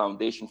the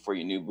foundation for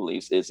your new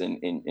beliefs is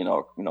in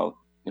our,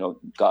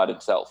 God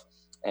himself.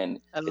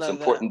 And it's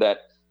important that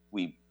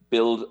we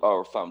build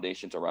our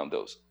foundations around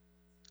those.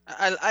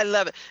 I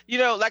love it.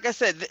 Like I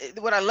said,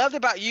 what I loved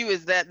about you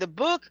is that the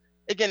book,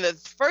 again, the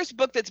first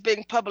book that's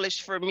being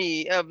published for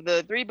me of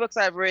the 3 books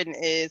I've written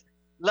is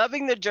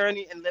Loving the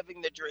Journey and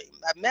Living the Dream.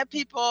 I've met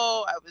people,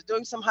 I was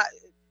doing some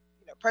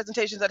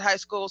presentations at high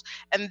schools,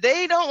 and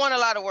they don't want a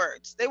lot of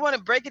words. They want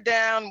to break it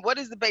down. What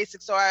is the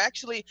basics? So I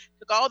actually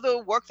took all the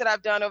work that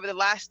I've done over the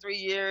last 3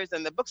 years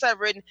and the books I've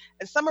written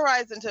and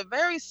summarized into a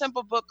very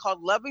simple book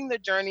called Loving the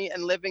Journey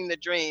and Living the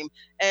Dream.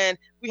 And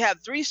we have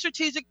 3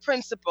 strategic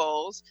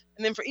principles.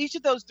 And then for each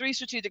of those 3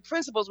 strategic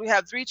principles, we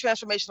have 3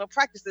 transformational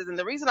practices. And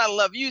the reason I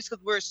love you is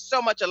because we're so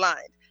much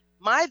aligned.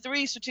 My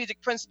 3 strategic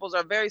principles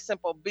are very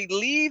simple.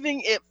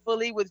 Believing it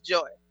fully with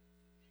joy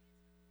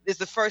is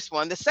the first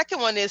one. The second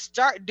one is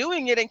start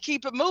doing it and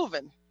keep it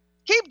moving.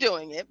 Keep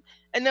doing it.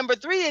 And number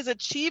 3 is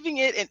achieving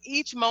it in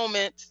each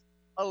moment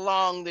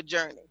along the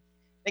journey.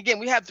 Again,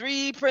 we have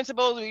 3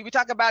 principles. We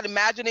talk about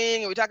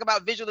imagining and we talk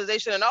about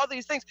visualization and all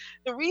these things.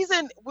 The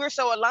reason we're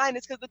so aligned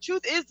is because the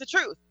truth is the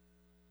truth,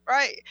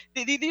 right?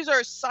 These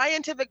are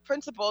scientific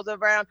principles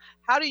around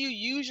how do you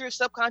use your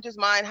subconscious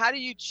mind? How do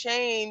you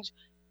change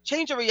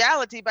a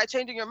reality by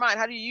changing your mind?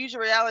 How do you use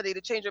your reality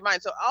to change your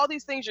mind? So all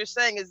these things you're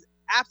saying is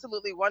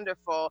absolutely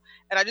wonderful.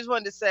 And I just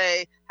wanted to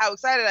say how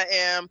excited I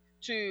am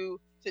to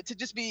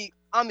just be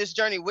on this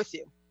journey with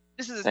you.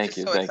 This is so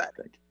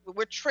exciting.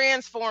 We're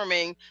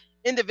transforming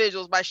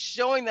individuals by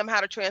showing them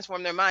how to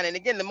transform their mind. And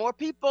again, the more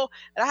people,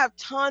 and I have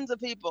tons of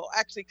people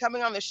actually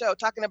coming on the show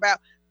talking about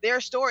their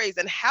stories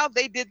and how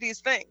they did these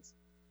things.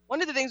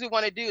 One of the things we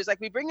want to do is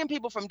like we bring in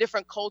people from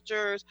different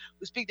cultures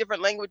who speak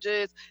different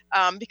languages,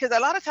 because a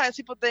lot of times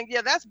people think,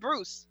 yeah, that's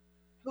Bruce,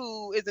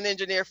 who is an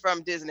engineer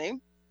from Disney.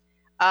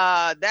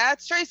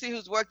 That's Traci,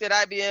 who's worked at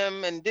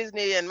IBM and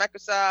Disney and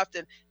Microsoft.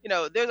 And,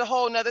 there's a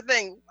whole nother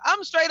thing.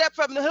 I'm straight up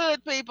from the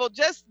hood, people.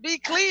 Just be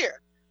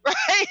clear,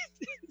 right?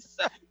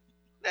 So,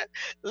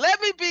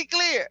 let me be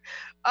clear.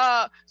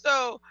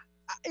 So,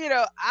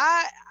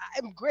 I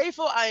am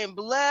grateful. I am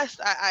blessed.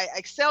 I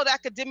excelled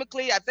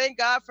academically. I thank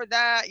God for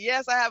that.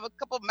 Yes, I have a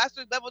couple of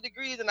master's level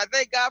degrees, and I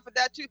thank God for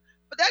that too.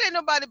 But that ain't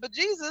nobody but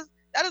Jesus.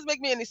 That doesn't make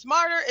me any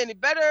smarter, any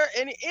better,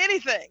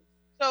 anything.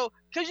 So,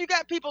 because you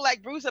got people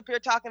like Bruce up here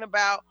talking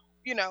about,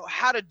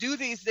 how to do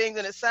these things,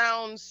 and it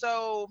sounds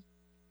so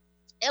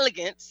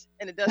elegant,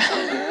 and it does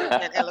sound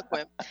good and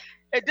eloquent.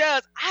 It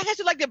does. I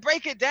actually like to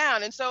break it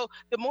down. And so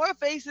the more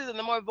faces and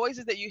the more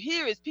voices that you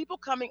hear is people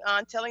coming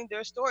on telling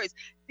their stories.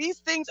 These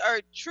things are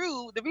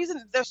true. The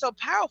reason they're so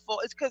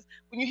powerful is because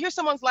when you hear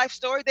someone's life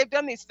story, they've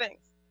done these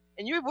things.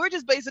 And we're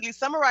just basically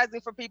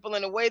summarizing for people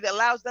in a way that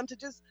allows them to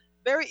just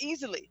very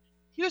easily,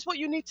 here's what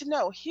you need to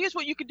know. Here's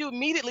what you can do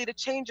immediately to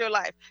change your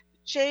life, to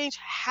change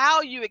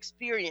how you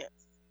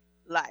experience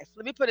life.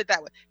 Let me put it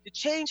that way, to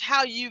change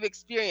how you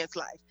experience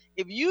life.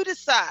 If you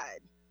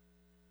decide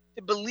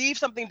to believe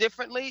something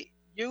differently,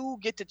 you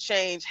get to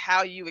change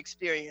how you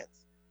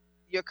experience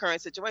your current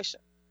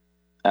situation.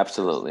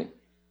 Absolutely.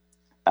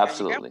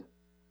 Absolutely.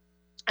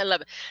 I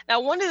love it.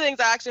 Now, one of the things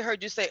I actually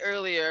heard you say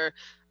earlier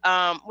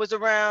was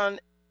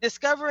around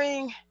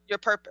discovering your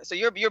purpose. So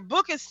your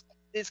book is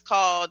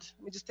called,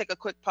 let me just take a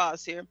quick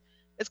pause here.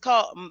 It's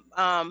called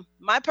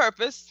My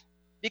Purpose,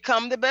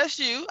 Become the Best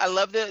You. I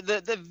love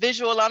the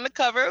visual on the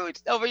cover, which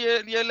over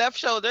your left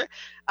shoulder.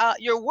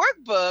 Your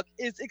workbook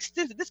is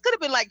extensive. This could have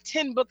been like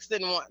 10 books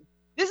in one.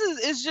 This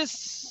is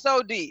just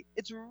so deep.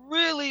 It's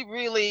really,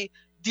 really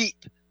deep.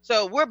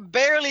 So we're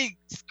barely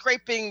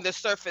scraping the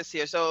surface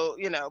here. So,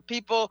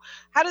 people,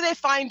 how do they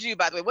find you,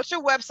 by the way? What's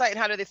your website and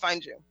how do they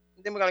find you?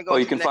 And then we're going to go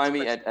you can find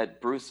me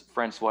at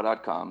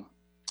brucefrancois.com.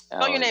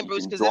 Spell your name,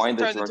 Bruce, because this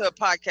turns into a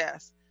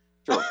podcast.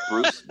 Sure.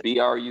 Bruce,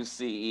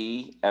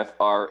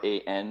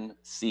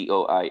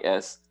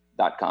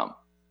 BruceFrancois.com.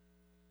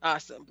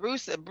 Awesome.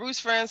 Bruce at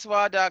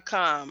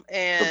brucefrancois.com.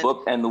 And the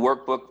book and the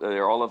workbook,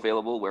 they're all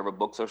available wherever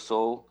books are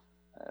sold.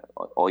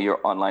 All your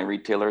online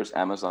retailers,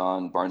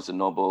 Amazon, Barnes &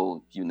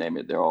 Noble, you name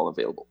it, they're all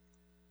available.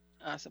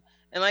 Awesome.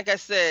 And like I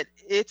said,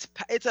 it's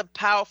a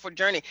powerful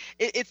journey.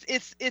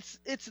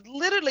 It's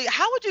literally,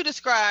 how would you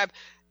describe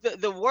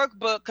the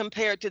workbook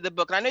compared to the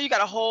book? And I know you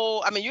got a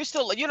whole, you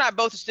and I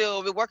both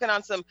still, we're working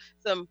on some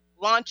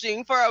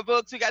launching for our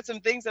books. We got some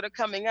things that are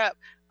coming up.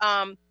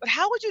 But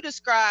how would you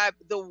describe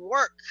the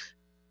work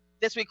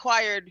that's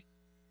required,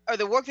 or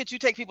the work that you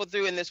take people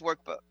through in this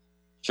workbook?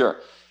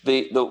 Sure.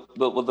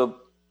 The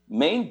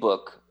main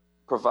book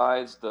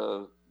provides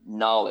the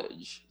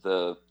knowledge,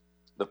 the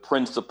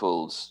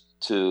principles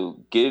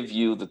to give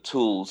you the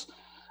tools,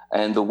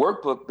 and the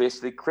workbook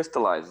basically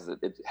crystallizes it.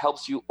 It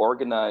helps you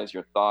organize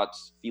your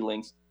thoughts,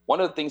 feelings.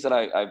 One of the things that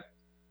I've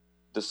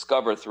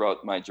discovered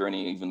throughout my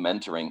journey, even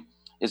mentoring,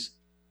 is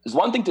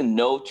one thing to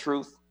know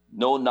truth,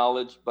 know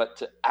knowledge, but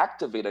to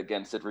activate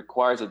against it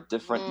requires a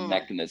different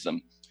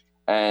mechanism.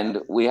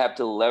 And we have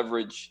to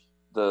leverage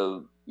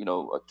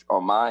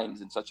our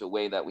minds in such a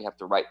way that we have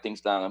to write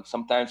things down. And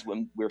sometimes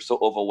when we're so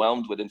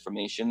overwhelmed with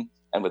information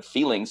and with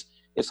feelings,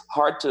 it's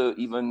hard to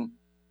even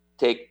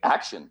take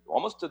action,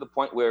 almost to the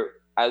point where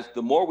as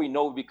the more we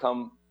know, we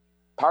become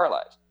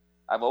paralyzed.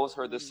 I've always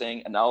heard this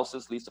saying,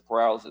 analysis leads to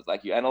paralysis.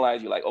 Like you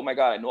analyze, you're like, oh my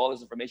God, I know all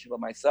this information about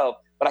myself,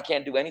 but I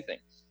can't do anything.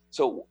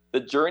 So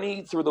the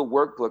journey through the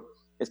workbook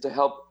is to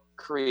help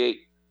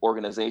create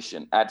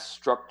organization, add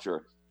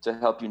structure, to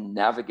help you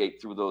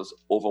navigate through those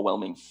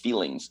overwhelming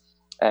feelings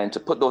and to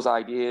put those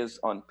ideas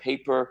on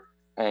paper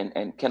and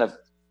kind of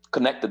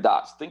connect the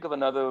dots. Think of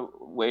another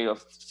way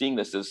of seeing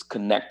this as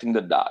connecting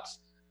the dots.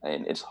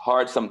 And it's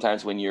hard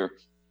sometimes when you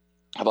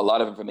have a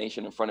lot of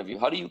information in front of you.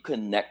 How do you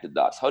connect the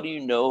dots? How do you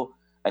know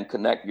and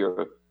connect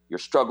your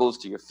struggles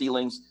to your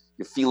feelings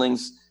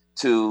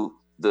to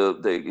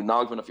the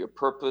acknowledgement of your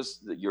purpose,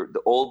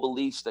 the old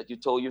beliefs that you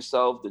told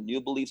yourself, the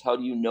new beliefs? How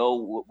do you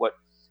know what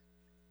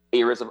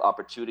areas of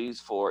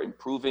opportunities for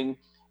improving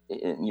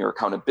in your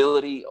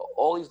accountability?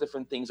 All these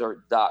different things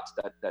are dots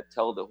that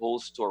tell the whole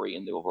story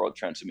in the overall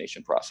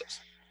transformation process.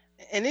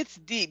 And it's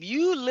deep.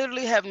 You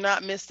literally have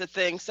not missed a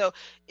thing. So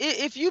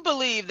if you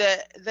believe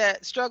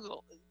that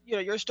struggle,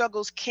 your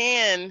struggles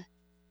can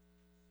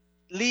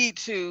lead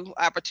to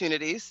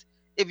opportunities,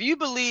 if you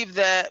believe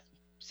that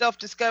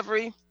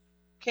self-discovery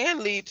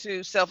can lead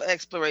to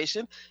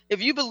self-exploration,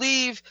 if you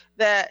believe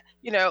that,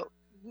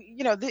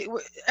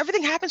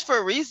 everything happens for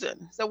a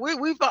reason. So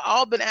we've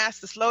all been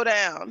asked to slow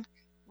down.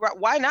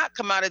 Why not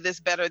come out of this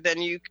better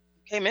than you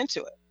came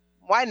into it?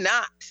 Why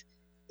not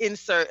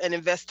insert and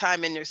invest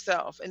time in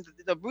yourself? And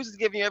Bruce is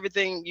giving you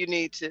everything you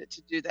need to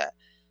do that.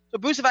 So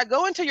Bruce, if I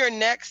go into your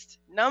next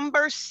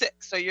number 6,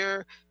 so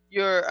your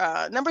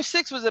number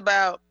 6 was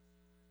about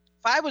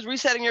 5 was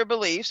resetting your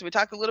beliefs. We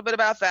talked a little bit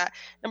about that.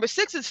 Number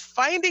 6 is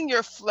finding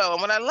your flow.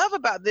 And what I love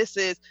about this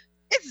is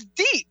it's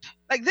deep.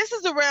 Like this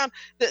is around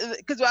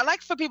because I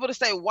like for people to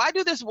say, why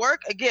do this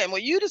work? Again,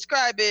 what you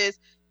describe is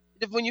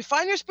when you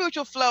find your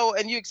spiritual flow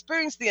and you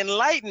experience the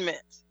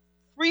enlightenment,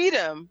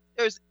 freedom,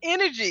 there's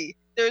energy,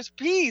 there's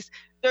peace,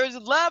 there's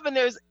love, and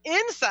there's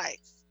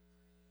insights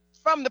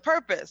from the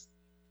purpose.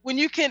 When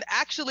you can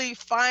actually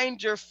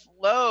find your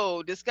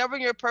flow,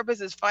 discovering your purpose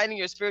is finding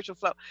your spiritual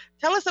flow.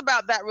 Tell us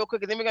about that real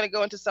quick, and then we're going to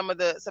go into some of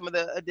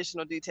the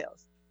additional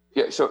details.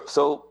 Yeah, sure.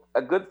 So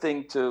a good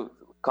thing to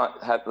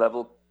have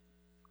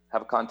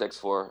a context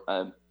for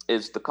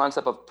is the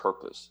concept of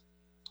purpose.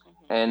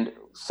 Mm-hmm. And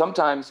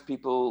sometimes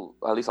people,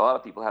 at least a lot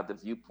of people, have the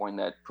viewpoint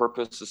that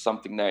purpose is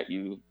something that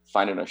you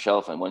find on a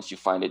shelf, and once you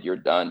find it, you're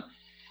done.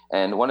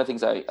 And one of the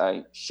things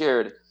I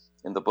shared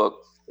in the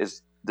book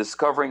is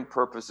discovering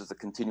purpose is a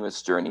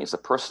continuous journey. It's a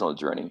personal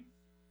journey.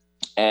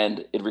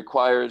 And it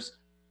requires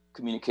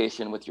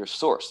communication with your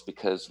source,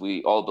 because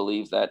we all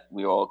believe that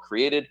we are all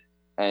created,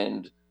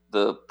 and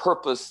the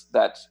purpose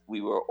that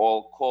we were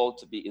all called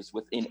to be is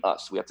within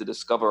us. We have to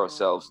discover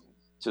ourselves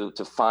to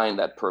find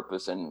that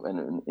purpose.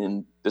 And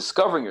in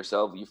discovering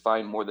yourself, you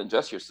find more than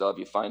just yourself.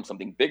 You find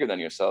something bigger than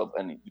yourself,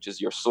 and which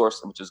is your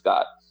source, and which is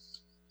God.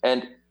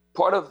 And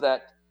part of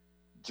that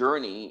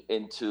journey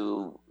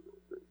into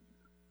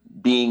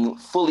being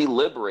fully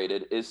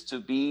liberated is to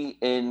be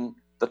in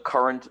the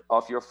current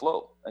of your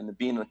flow and to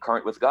be in the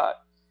current with God.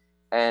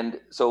 And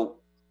so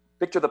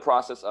picture the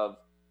process of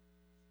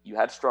you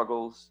had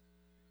struggles,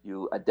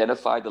 you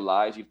identified the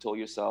lies you've told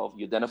yourself,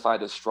 you identified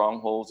the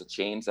strongholds, the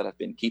chains that have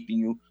been keeping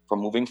you from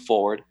moving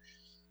forward.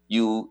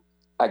 You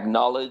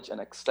acknowledge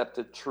and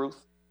accepted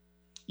truth.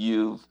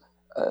 You've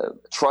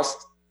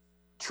trust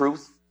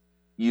truth.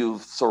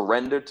 You've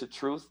surrendered to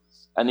truth.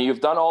 And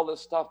you've done all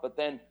this stuff, but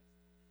then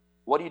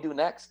what do you do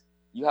next?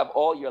 You have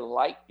all your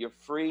light, you're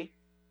free,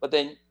 but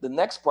then the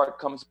next part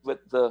comes with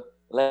the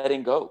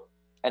letting go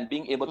and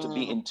being able to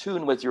be in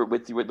tune with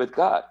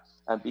God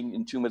and being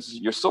in tune with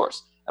your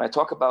source. And I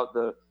talk about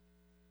the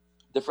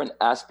different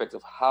aspects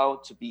of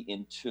how to be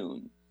in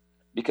tune,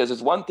 because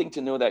it's one thing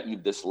to know that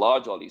you've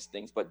dislodged all these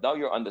things, but now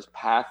you're on this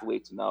pathway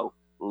to now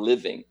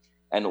living.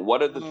 And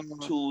what are the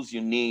tools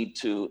you need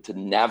to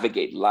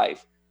navigate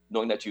life,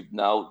 knowing that you've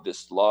now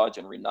dislodged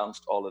and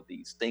renounced all of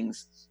these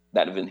things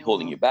that have been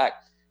holding you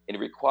back? It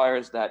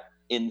requires that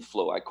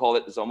inflow. I call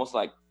it, it's almost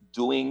like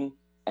doing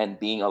and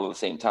being all at the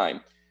same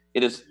time.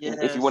 It is,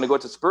 if you want to go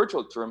to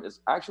spiritual term, it's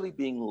actually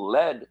being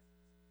led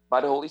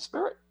by the Holy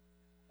Spirit.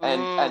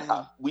 And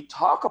we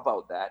talk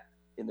about that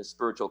in the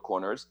spiritual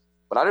corners,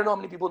 but I don't know how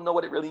many people know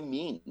what it really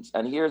means.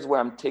 And here's where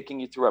I'm taking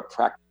you through a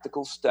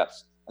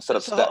set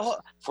of steps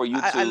for you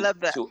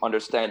to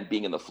understand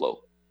being in the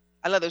flow.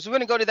 I love this. We're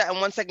going to go to that in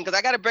 1 second, because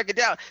I got to break it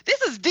down.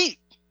 This is deep.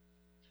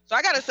 So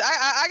I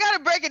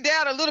gotta break it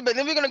down a little bit.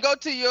 Then we're gonna go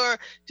to your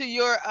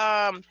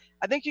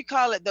I think you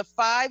call it the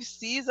 5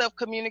 C's of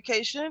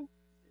communication.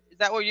 Is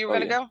that where you were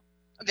gonna go?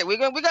 Okay, we're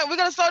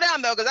gonna slow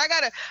down though, because I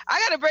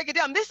gotta break it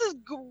down. This is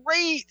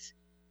great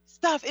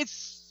stuff.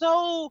 It's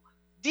so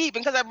deep,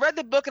 and because I've read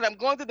the book and I'm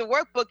going through the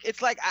workbook,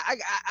 it's like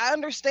I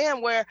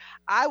understand where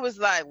I was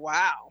like,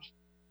 wow,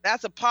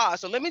 that's a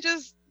pause. So let me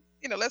just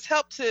let's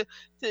help to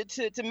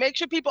make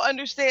sure people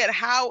understand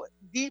how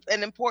deep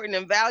and important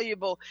and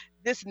valuable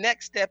this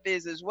next step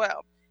is as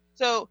well.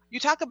 So you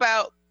talk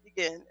about,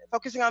 again,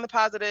 focusing on the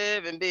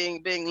positive and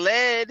being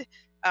led,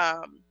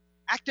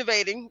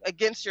 activating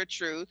against your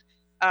truth.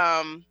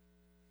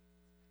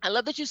 I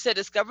love that you said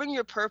discovering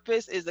your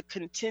purpose is a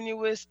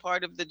continuous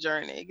part of the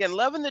journey. Again,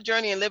 loving the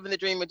journey and living the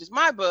dream, which is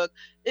my book.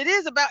 It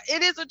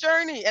is a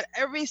journey at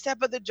every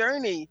step of the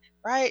journey,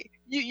 right?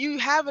 You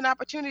have an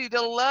opportunity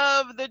to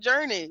love the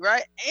journey,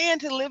 right? And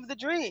to live the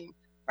dream,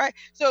 right?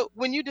 So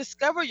when you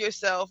discover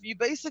yourself, you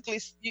basically,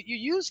 you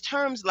use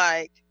terms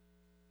like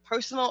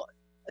personal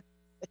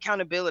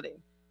accountability.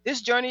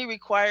 This journey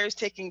requires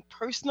taking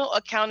personal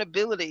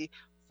accountability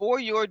for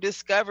your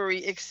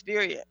discovery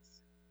experience.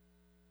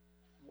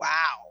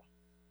 Wow.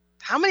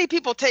 How many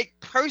people take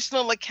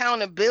personal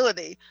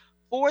accountability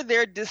for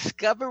their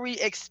discovery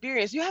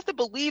experience? You have to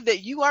believe that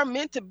you are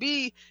meant to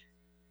be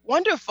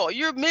wonderful.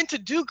 You're meant to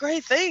do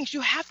great things.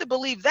 You have to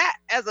believe that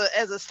as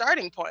a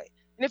starting point.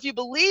 And if you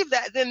believe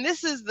that, then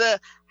this is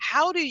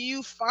how do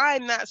you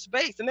find that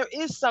space? And there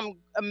is some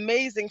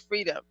amazing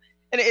freedom.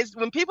 And it's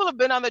when people have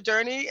been on the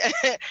journey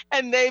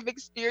and they've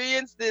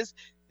experienced this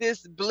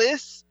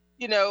bliss,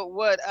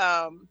 what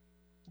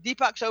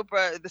Deepak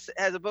Chopra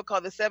has a book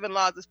called The 7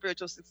 Laws of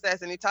Spiritual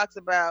Success, and he talks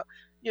about,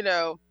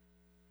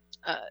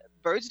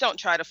 birds don't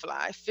try to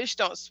fly, fish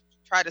don't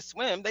try to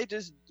swim, they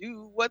just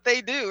do what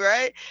they do,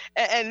 right?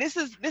 And this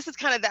is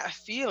kind of that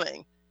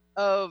feeling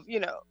of,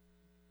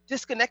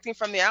 disconnecting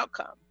from the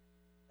outcome,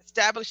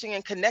 establishing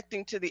and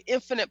connecting to the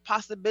infinite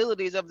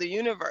possibilities of the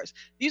universe.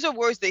 These are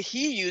words that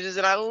he uses,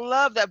 and I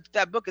love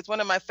that book. It's one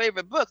of my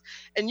favorite books.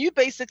 And you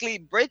basically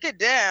break it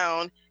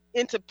down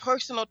into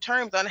personal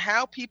terms on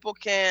how people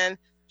can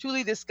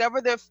truly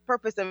discover their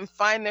purpose and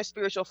find their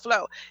spiritual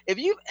flow. If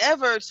you've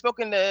ever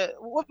spoken to,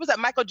 what was that?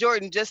 Michael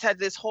Jordan just had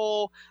this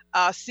whole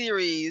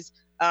series,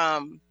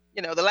 The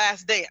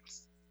Last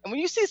Dance. And when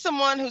you see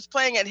someone who's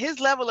playing at his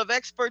level of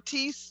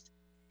expertise,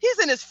 he's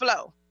in his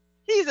flow.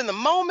 He's in the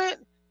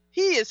moment.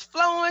 He is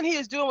flowing. He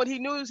is doing what he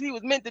knew he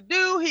was meant to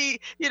do.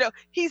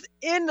 He's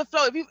in the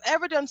flow. If you've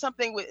ever done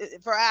something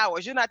for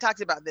hours, you're not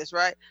talking about this,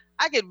 right?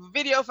 I could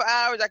video for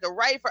hours. I could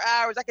write for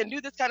hours. I can do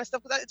this kind of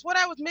stuff because it's what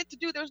I was meant to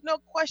do. There's no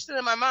question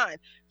in my mind.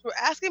 So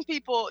we're asking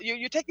people,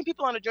 you're taking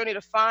people on a journey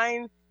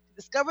to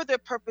discover their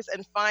purpose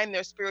and find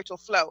their spiritual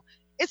flow.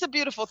 It's a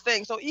beautiful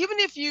thing. So even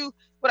if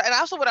what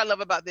I love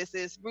about this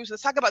is, Bruce,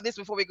 let's talk about this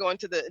before we go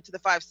into the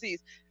 5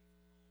 C's.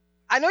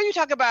 I know you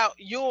talk about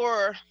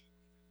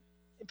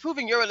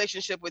improving your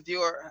relationship with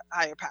your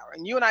higher power.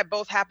 And you and I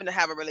both happen to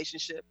have a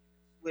relationship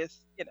with,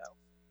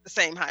 the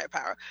same higher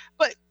power.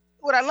 But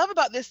what I love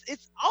about this,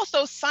 it's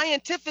also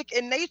scientific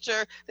in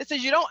nature that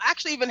says you don't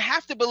actually even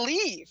have to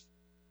believe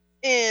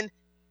in,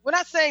 we're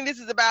not saying this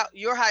is about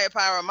your higher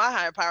power or my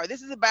higher power.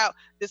 This is about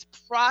this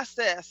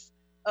process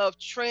of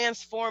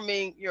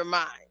transforming your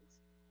mind,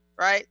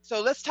 right?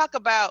 So let's talk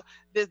about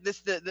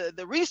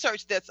the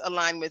research that's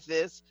aligned with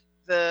this,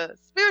 the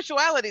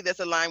spirituality that's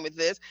aligned with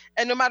this.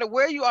 And no matter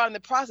where you are in the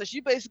process,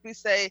 you basically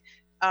say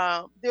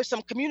there's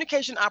some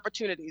communication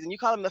opportunities, and you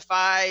call them the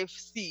 5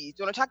 C's.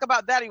 Do you want to talk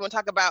about that, or you want to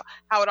talk about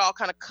how it all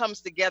kind of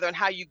comes together and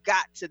how you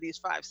got to these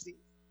 5 C's?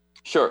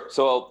 Sure.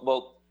 So,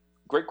 well,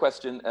 great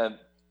question.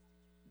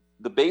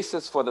 The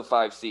basis for the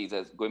 5 C's,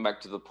 as going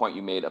back to the point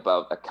you made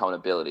about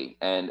accountability,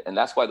 and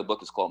that's why the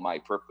book is called My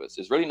Purpose.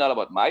 It's really not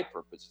about my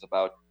purpose. It's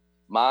about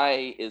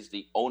is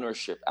the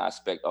ownership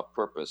aspect of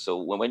purpose.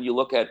 So when you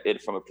look at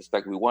it from a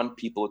perspective, we want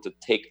people to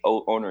take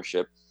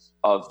ownership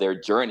of their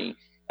journey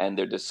and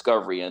their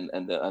discovery and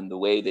the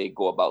way they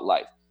go about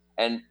life.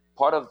 And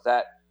part of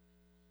that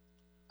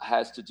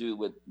has to do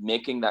with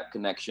making that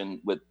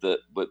connection with the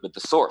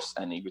source,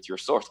 and with your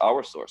source,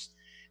 our source.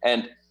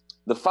 And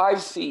the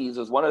 5 C's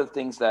is one of the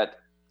things that,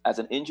 as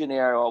an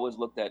engineer, I always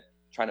looked at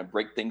trying to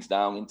break things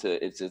down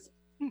into its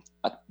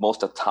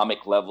most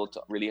atomic level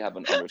to really have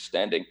an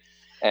understanding.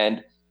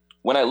 And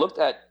when I looked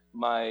at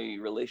my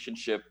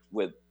relationship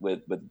with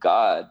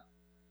God,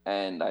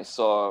 and I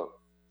saw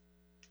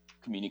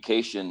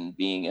communication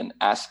being an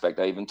aspect,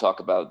 I even talk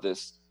about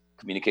this,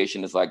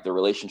 communication is like the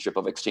relationship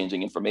of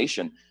exchanging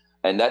information.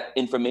 And that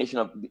information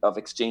of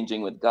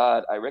exchanging with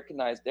God, I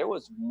recognized there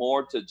was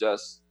more to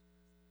just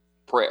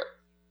prayer.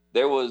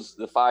 There was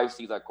the 5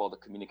 C's I call the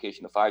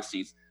communication, the 5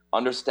 C's,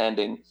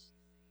 understanding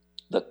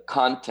the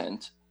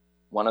content,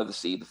 one of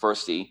the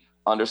first C,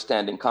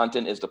 understanding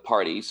content is the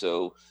party.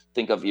 So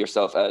think of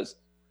yourself as,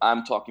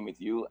 I'm talking with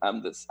you.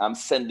 I'm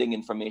sending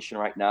information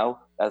right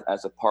now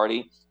as a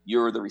party.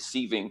 You're the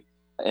receiving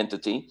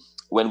entity.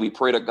 When we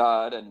pray to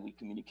God and we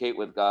communicate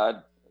with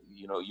God,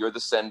 you're the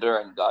sender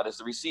and God is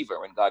the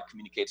receiver. When God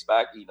communicates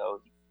back,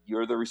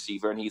 you're the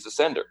receiver and he's the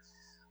sender.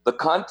 The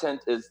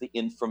content is the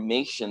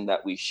information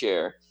that we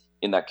share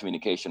in that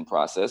communication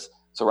process.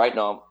 So right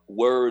now,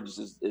 words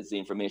is the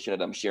information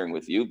that I'm sharing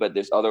with you, but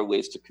there's other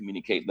ways to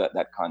communicate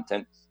that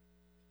content.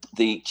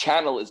 The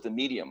channel is the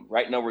medium.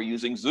 Right now we're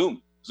using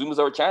Zoom. Zoom is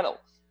our channel.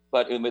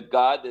 But with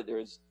God,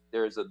 there's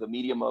the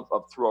medium of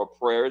through our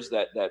prayers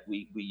that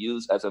we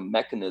use as a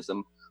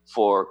mechanism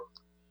for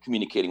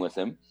communicating with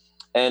him.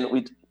 And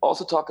we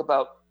also talk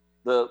about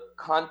the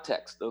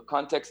context. The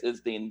context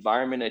is the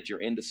environment that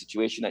you're in, the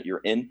situation that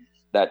you're in,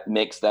 that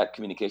makes that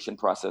communication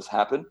process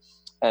happen.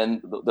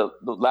 And the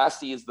last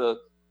C is the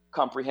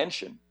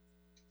comprehension.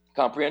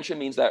 Comprehension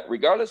means that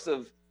regardless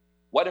of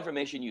what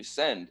information you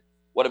send,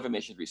 what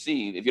information you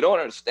receive, if you don't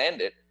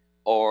understand it,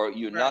 or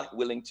you're not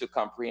willing to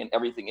comprehend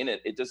everything in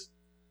it, it just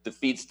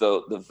defeats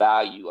the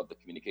value of the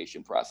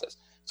communication process.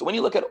 So when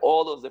you look at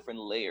all those different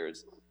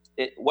layers,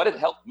 what it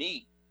helped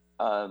me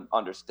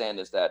understand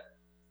is that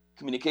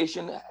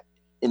communication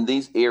in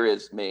these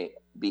areas may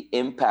be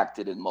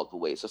impacted in multiple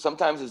ways. So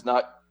sometimes it's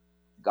not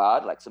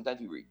God, like sometimes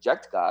we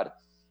reject God,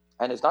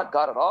 and it's not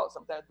God at all.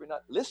 Sometimes we're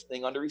not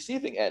listening on the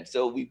receiving end.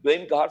 So we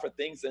blame God for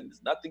things and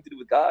it's nothing to do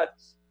with God,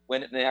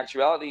 when in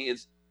actuality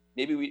is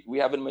maybe we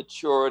haven't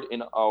matured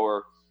in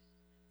our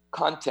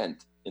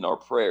content in our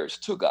prayers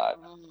to God.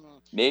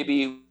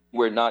 Maybe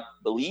we're not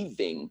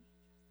believing,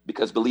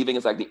 because believing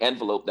is like the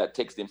envelope that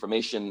takes the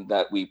information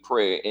that we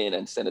pray in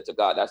and send it to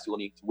God. That's the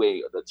only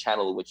way, the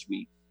channel in which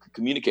we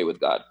communicate with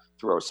God,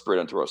 through our spirit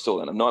and through our soul.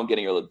 And I know I'm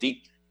getting a little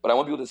deep, but I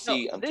want people to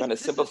see, I'm trying to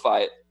simplify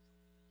it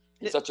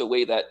in such a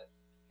way that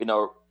in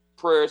our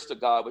prayers to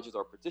God, which is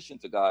our petition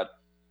to God,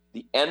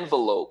 the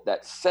envelope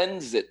that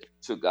sends it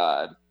to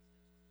God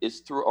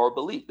is through our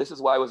belief. This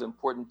is why it was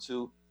important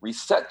to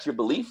reset your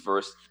belief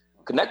first,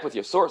 connect with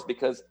your source,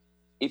 because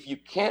if you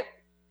can't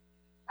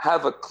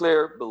have a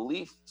clear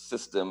belief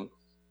system,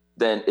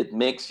 then it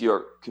makes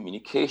your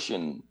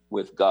communication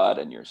with God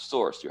and your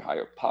source, your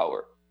higher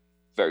power,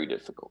 very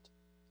difficult.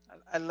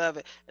 I love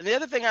it. And the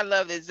other thing I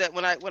love is that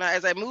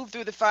as I move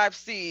through the 5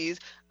 C's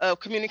of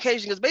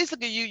communication, because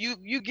basically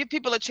you give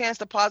people a chance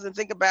to pause and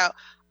think about,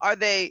 are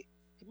they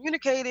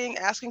communicating,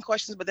 asking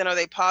questions, but then are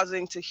they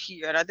pausing to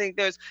hear? And I think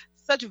there's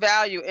such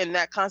value in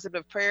that concept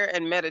of prayer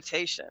and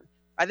meditation.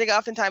 I think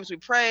oftentimes we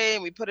pray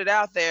and we put it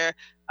out there.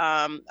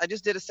 I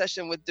just did a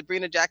session with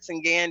Debrina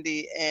Jackson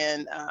Gandy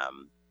and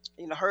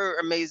her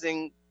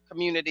amazing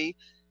community,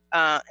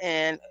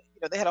 and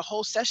they had a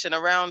whole session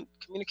around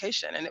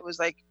communication, and it was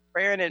like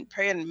prayer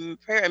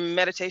and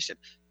meditation,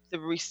 the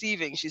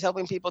receiving. She's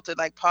helping people to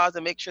like pause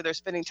and make sure they're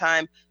spending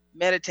time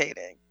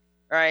meditating,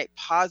 right?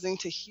 Pausing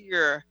to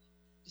hear,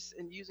 just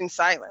and using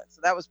silence.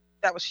 So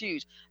that was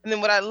huge. And then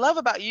what I love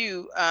about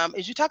you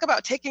is you talk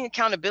about taking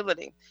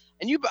accountability,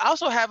 and you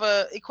also have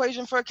a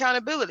equation for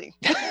accountability.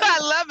 I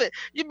love it.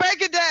 You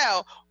break it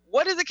down.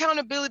 What does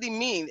accountability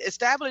mean?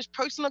 Establish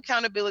personal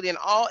accountability in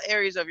all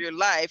areas of your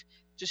life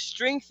to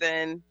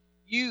strengthen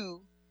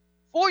you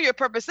for your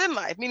purpose in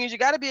life, meaning you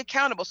got to be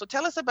accountable. So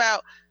tell us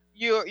about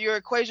your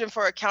equation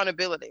for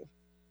accountability.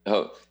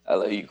 Oh, I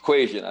love the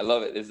equation. I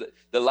love it. It's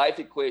the life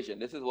equation.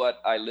 This is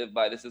what I live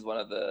by. This is one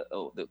of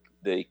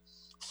the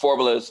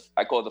formulas.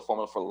 I call it the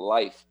formula for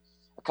life.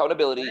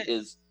 Accountability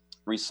is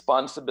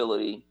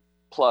responsibility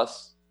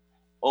plus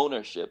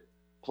ownership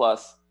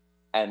plus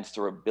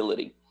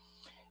answerability.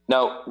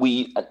 Now,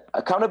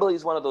 accountability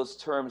is one of those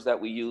terms that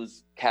we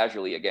use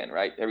casually again,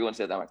 right? Everyone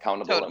says I'm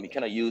accountable, totally. And we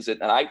kind of use it.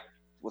 And I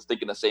was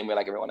thinking the same way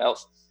like everyone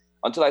else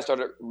until I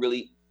started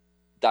really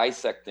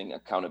dissecting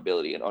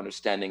accountability and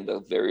understanding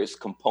the various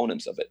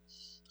components of it.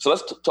 So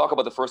let's talk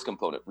about the first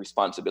component,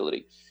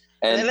 responsibility.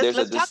 And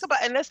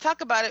let's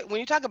talk about it. When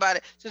you talk about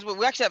it, since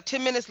we actually have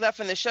 10 minutes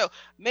left in the show,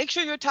 make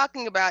sure you're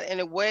talking about it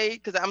in a way,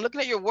 because I'm looking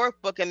at your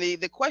workbook, and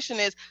the question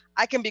is,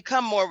 I can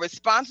become more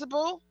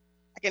responsible,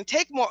 I can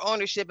take more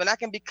ownership, and I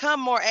can become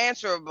more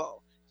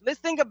answerable. Let's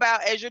think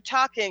about, as you're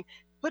talking,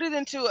 put it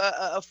into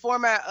a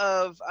format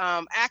of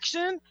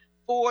action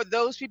for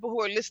those people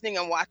who are listening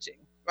and watching,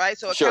 right?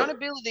 So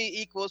accountability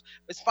equals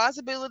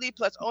responsibility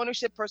plus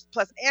ownership plus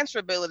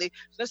answerability.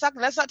 So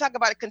let's not talk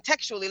about it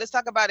contextually. Let's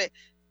talk about it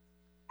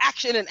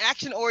an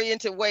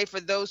action-oriented way for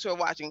those who are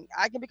watching.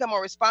 I can become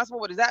more responsible.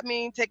 What does that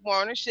mean? Take more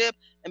ownership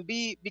and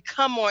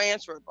become more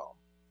answerable.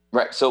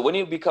 Right. So when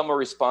you become more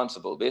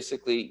responsible,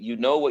 basically, you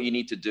know what you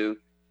need to do.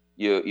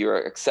 You're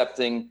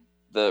accepting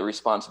the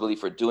responsibility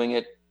for doing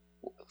it.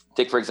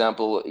 Take, for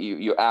example,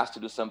 you're asked to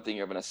do something,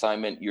 you have an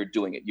assignment, you're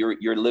doing it.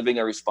 You're living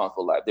a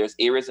responsible life. There's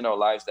areas in our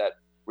lives that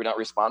we're not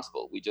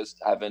responsible. We just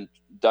haven't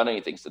done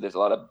anything. So there's a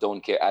lot of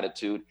don't care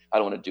attitude. I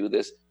don't want to do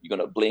this. You're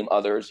going to blame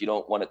others. You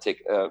don't want to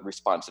take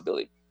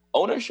responsibility.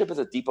 Ownership is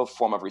a deeper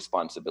form of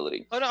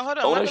responsibility. Hold on. I'm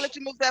not going to let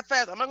you move that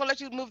fast. I'm not going to let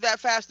you move that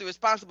fast to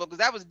responsible, because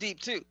that was deep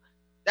too.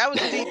 That was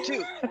deep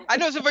too. I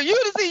know. So for you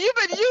to see, you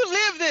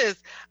live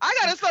this. I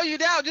got to slow you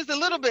down just a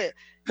little bit.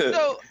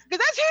 So,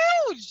 because that's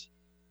huge.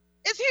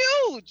 It's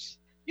huge.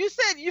 You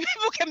said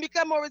people can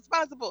become more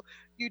responsible.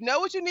 You know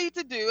what you need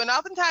to do, and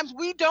oftentimes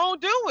we don't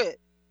do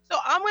it. So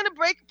I'm going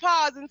to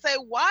pause and say,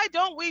 why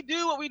don't we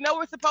do what we know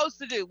we're supposed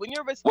to do when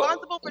you're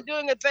responsible for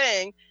doing a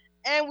thing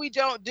and we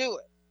don't do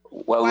it?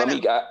 Well, I'll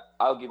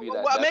give you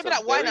that. Well, maybe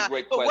not. Why not?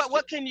 But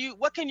what can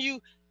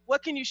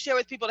you share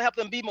with people to help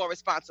them be more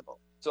responsible?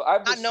 So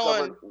I've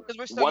discovered, because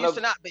we're so used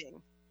to not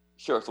being.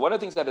 Sure. So one of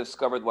the things that I've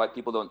discovered why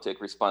people don't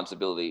take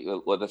responsibility,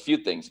 well, a few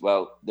things.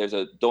 Well, there's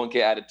a don't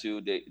care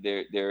attitude.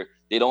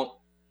 They don't.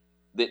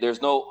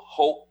 There's no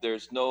hope.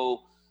 There's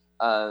no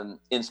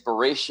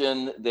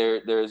inspiration.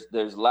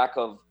 There's lack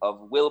of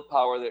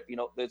willpower.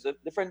 There's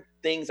different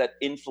things that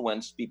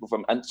influence people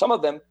and some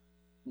of them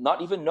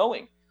not even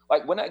knowing.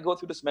 Like when I go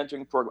through this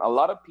mentoring program, a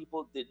lot of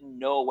people didn't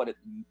know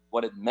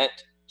what it meant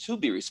to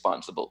be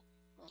responsible.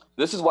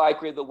 This is why I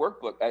created the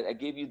workbook.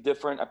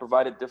 I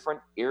provided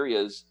different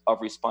areas of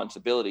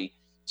responsibility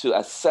to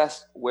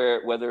assess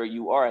whether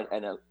you are,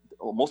 and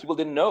most people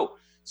didn't know.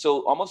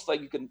 So almost like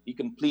you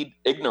can plead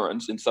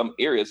ignorance in some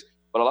areas,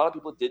 but a lot of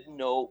people didn't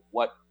know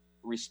what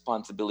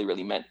responsibility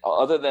really meant,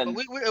 other than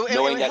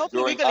knowing that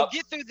hopefully growing we're going up. to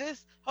get through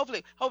this.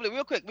 Hopefully,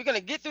 real quick, we're going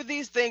to get through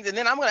these things, and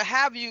then I'm going to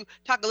have you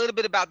talk a little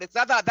bit about this.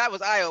 I thought that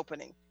was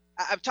eye-opening.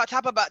 I've talk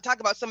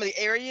about some of the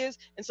areas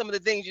and some of the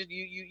things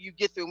you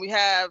get through. And we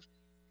have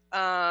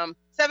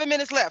 7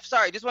 minutes left.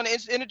 Sorry, just want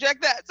to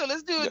interject that. So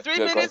let's do 3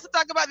 minutes to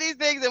talk about these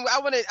things, and I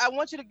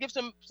want you to give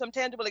some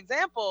tangible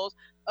examples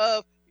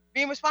of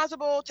being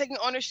responsible, taking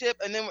ownership,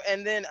 and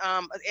then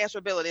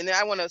answerability. And then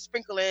I want to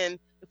sprinkle in,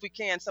 if we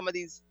can, some of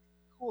these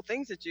cool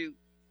things that you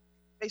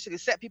basically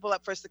set people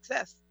up for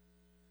success.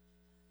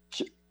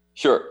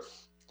 Sure.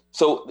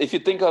 So if you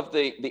think of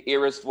the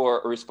areas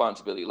for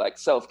responsibility, like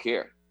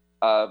self-care,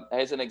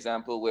 as an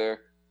example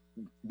where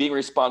being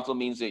responsible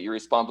means that you're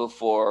responsible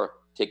for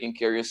taking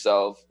care of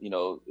yourself,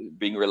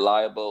 being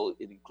reliable.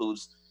 It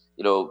includes,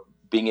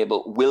 being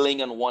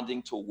willing and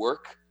wanting to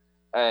work,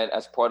 and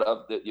as part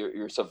of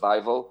your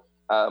survival.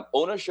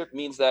 Ownership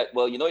means that,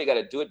 you got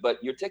to do it,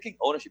 but you're taking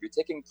ownership, you're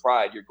taking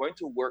pride. You're going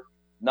to work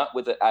not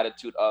with the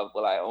attitude of,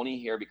 I only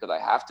here because I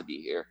have to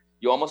be here.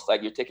 You're almost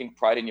like you're taking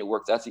pride in your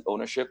work. That's the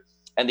ownership.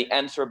 And the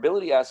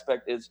answerability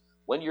aspect is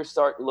when you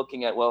start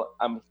looking at, well,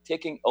 I'm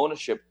taking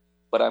ownership,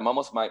 but I'm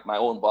almost my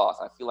own boss.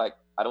 I feel like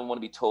I don't want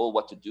to be told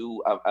what to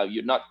do.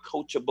 You're not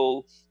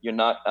coachable. You're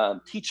not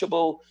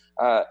teachable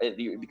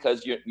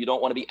because you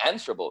don't want to be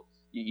answerable.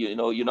 You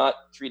know, you're not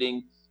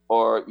treating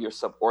or your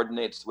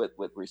subordinates with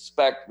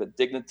respect, with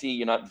dignity.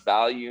 You're not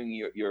valuing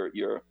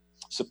your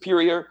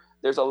superior.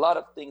 There's a lot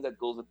of things that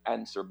goes with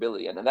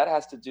answerability, and that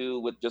has to do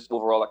with just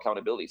overall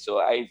accountability. So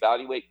I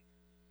evaluate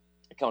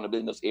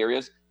accountability in those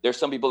areas. There's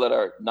some people that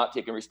are not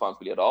taking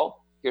responsibility at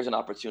all. Here's an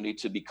opportunity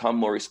to become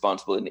more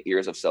responsible in the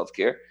areas of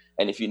self-care.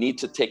 And if you need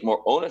to take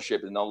more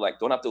ownership,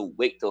 don't have to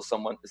wait till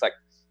someone, it's like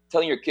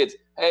telling your kids,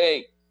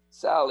 hey,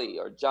 Sally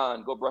or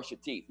John, go brush your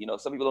teeth.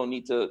 Some people don't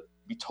need to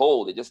be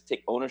told. They just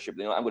take ownership.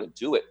 I'm going to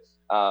do it.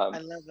 I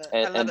love it.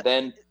 And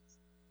then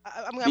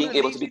being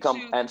able to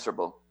become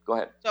answerable. Go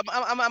ahead. So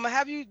I'm going to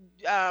have you,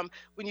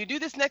 when you do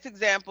this next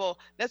example,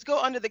 let's go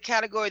under the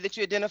category that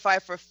you identify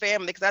for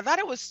family, because I thought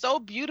it was so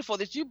beautiful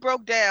that you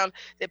broke down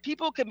that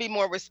people can be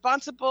more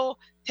responsible,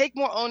 take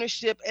more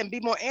ownership, and be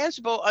more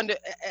answerable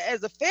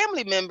as a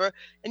family member.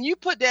 And you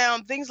put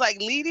down things like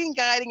leading,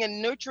 guiding,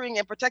 and nurturing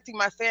and protecting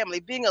my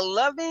family, being a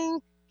loving,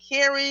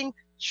 caring,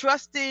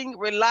 trusting,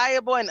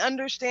 reliable, and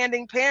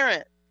understanding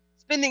parent,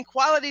 spending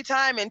quality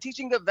time and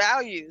teaching good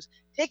values,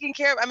 taking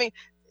care of,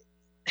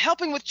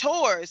 helping with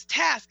chores,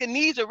 tasks, and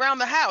needs around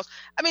the house.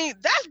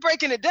 That's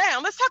breaking it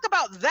down. Let's talk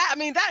about that.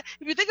 That,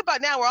 if you think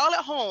about now, we're all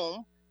at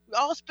home. We're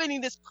all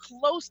spending this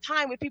close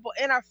time with people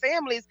in our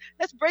families.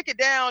 Let's break it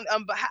down,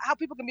 how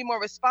people can be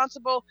more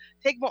responsible,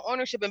 take more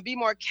ownership, and be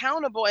more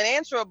accountable and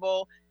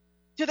answerable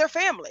to their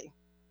family.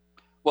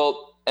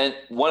 Well, and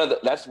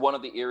that's one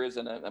of the areas,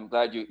 and I'm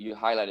glad you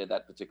highlighted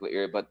that particular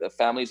area, but the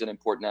family is an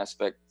important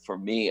aspect for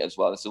me as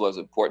well. This was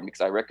important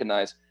because I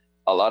recognize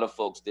a lot of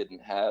folks didn't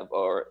have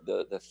or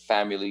the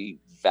family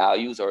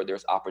values, or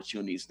there's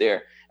opportunities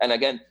there. And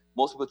again,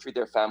 most people treat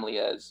their family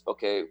as,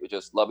 okay, we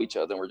just love each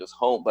other and we're just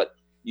home. But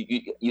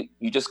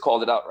you just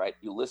called it out, right?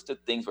 You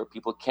listed things where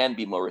people can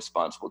be more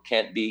responsible,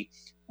 can't be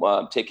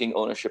taking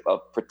ownership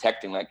of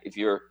protecting. Like if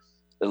you're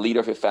the leader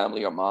of your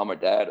family, or mom or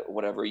dad or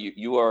whatever,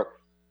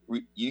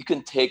 you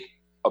can take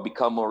or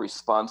become more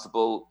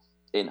responsible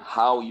in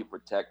how you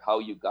protect, how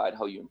you guide,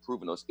 how you improve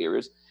in those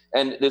areas.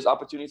 And there's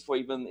opportunities for,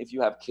 even if you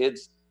have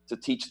kids, to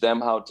teach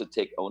them how to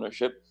take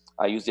ownership.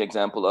 I use the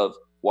example of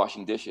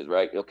washing dishes,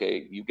 right?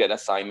 Okay, you get an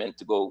assignment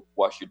to go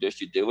wash your dish,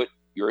 you do it,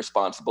 you're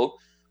responsible.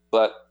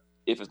 But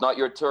if it's not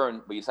your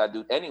turn, but you decide to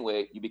do it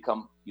anyway,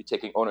 you're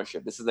taking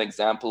ownership. This is an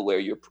example where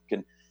you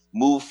can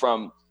move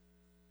from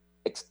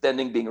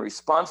extending being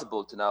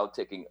responsible to now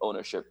taking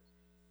ownership.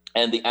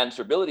 And the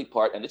answerability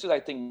part, and this is,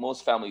 I think,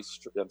 most families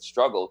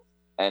struggle,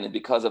 and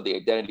because of the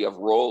identity of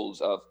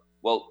roles of,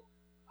 well,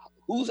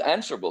 who's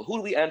answerable? Who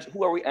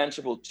are we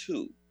answerable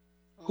to?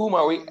 Whom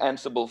are we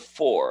answerable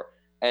for?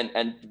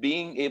 And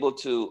being able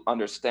to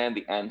understand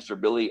the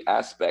answerability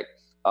aspect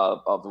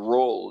of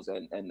roles,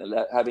 and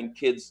having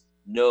kids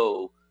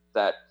know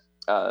that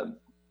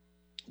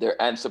they're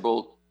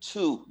answerable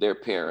to their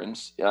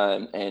parents,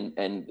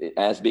 and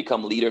as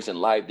become leaders in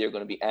life, they're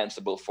going to be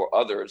answerable for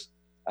others.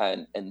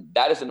 And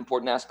that is an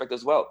important aspect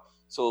as well.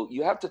 So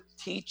you have to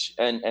teach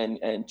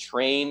and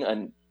train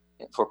and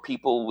for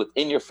people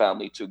within your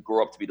family to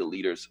grow up to be the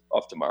leaders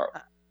of tomorrow.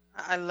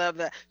 I love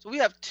that. So we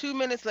have 2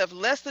 minutes left,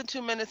 less than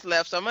 2 minutes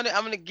left. So I'm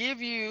gonna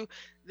give you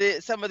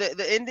some of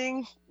the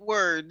ending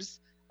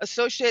words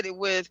associated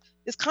with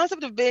this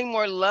concept of being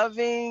more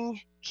loving,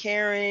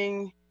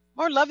 caring,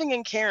 more loving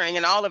and caring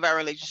in all of our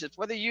relationships.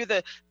 Whether you're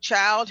the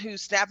child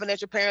who's snapping at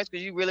your parents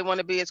because you really want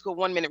to be at school,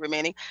 1 minute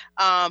remaining,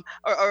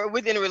 or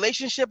within a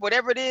relationship,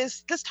 whatever it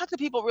is. Let's talk to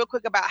people real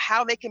quick about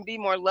how they can be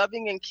more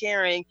loving and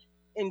caring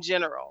in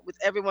general with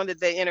everyone that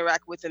they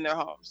interact with in their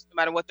homes, no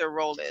matter what their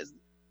role is.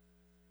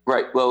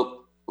 Right.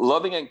 Well,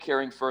 loving and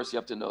caring, first, you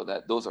have to know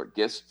that those are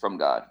gifts from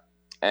God.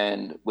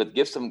 And with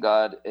gifts from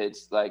God,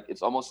 it's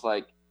almost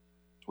like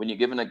when you're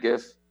given a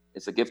gift,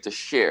 it's a gift to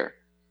share.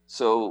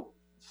 So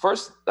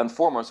first and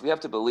foremost, we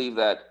have to believe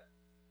that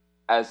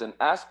as an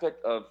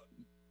aspect of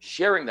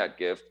sharing that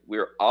gift,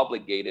 we're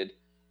obligated,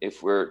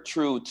 if we're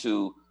true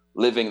to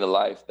living the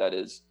life that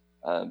is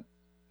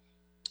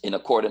in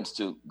accordance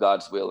to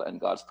God's will and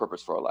God's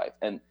purpose for our life.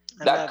 And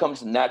that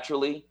comes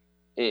naturally.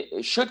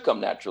 It should come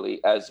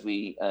naturally as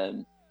we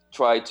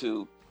try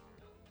to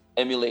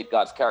emulate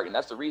God's character. And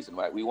that's the reason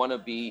why we want to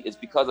be, it's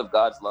because of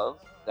God's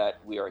love that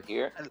we are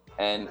here,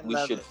 and we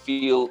should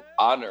feel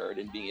honored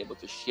in being able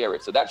to share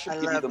it. So that should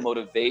give you the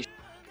motivation.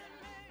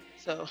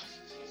 So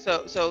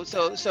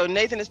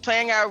Nathan is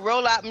playing our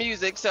rollout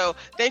music. So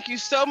thank you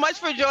so much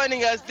for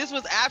joining us. This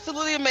was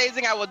absolutely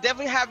amazing. I will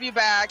definitely have you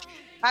back.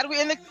 How do we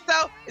end the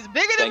show? It's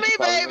bigger than me,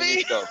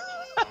 baby.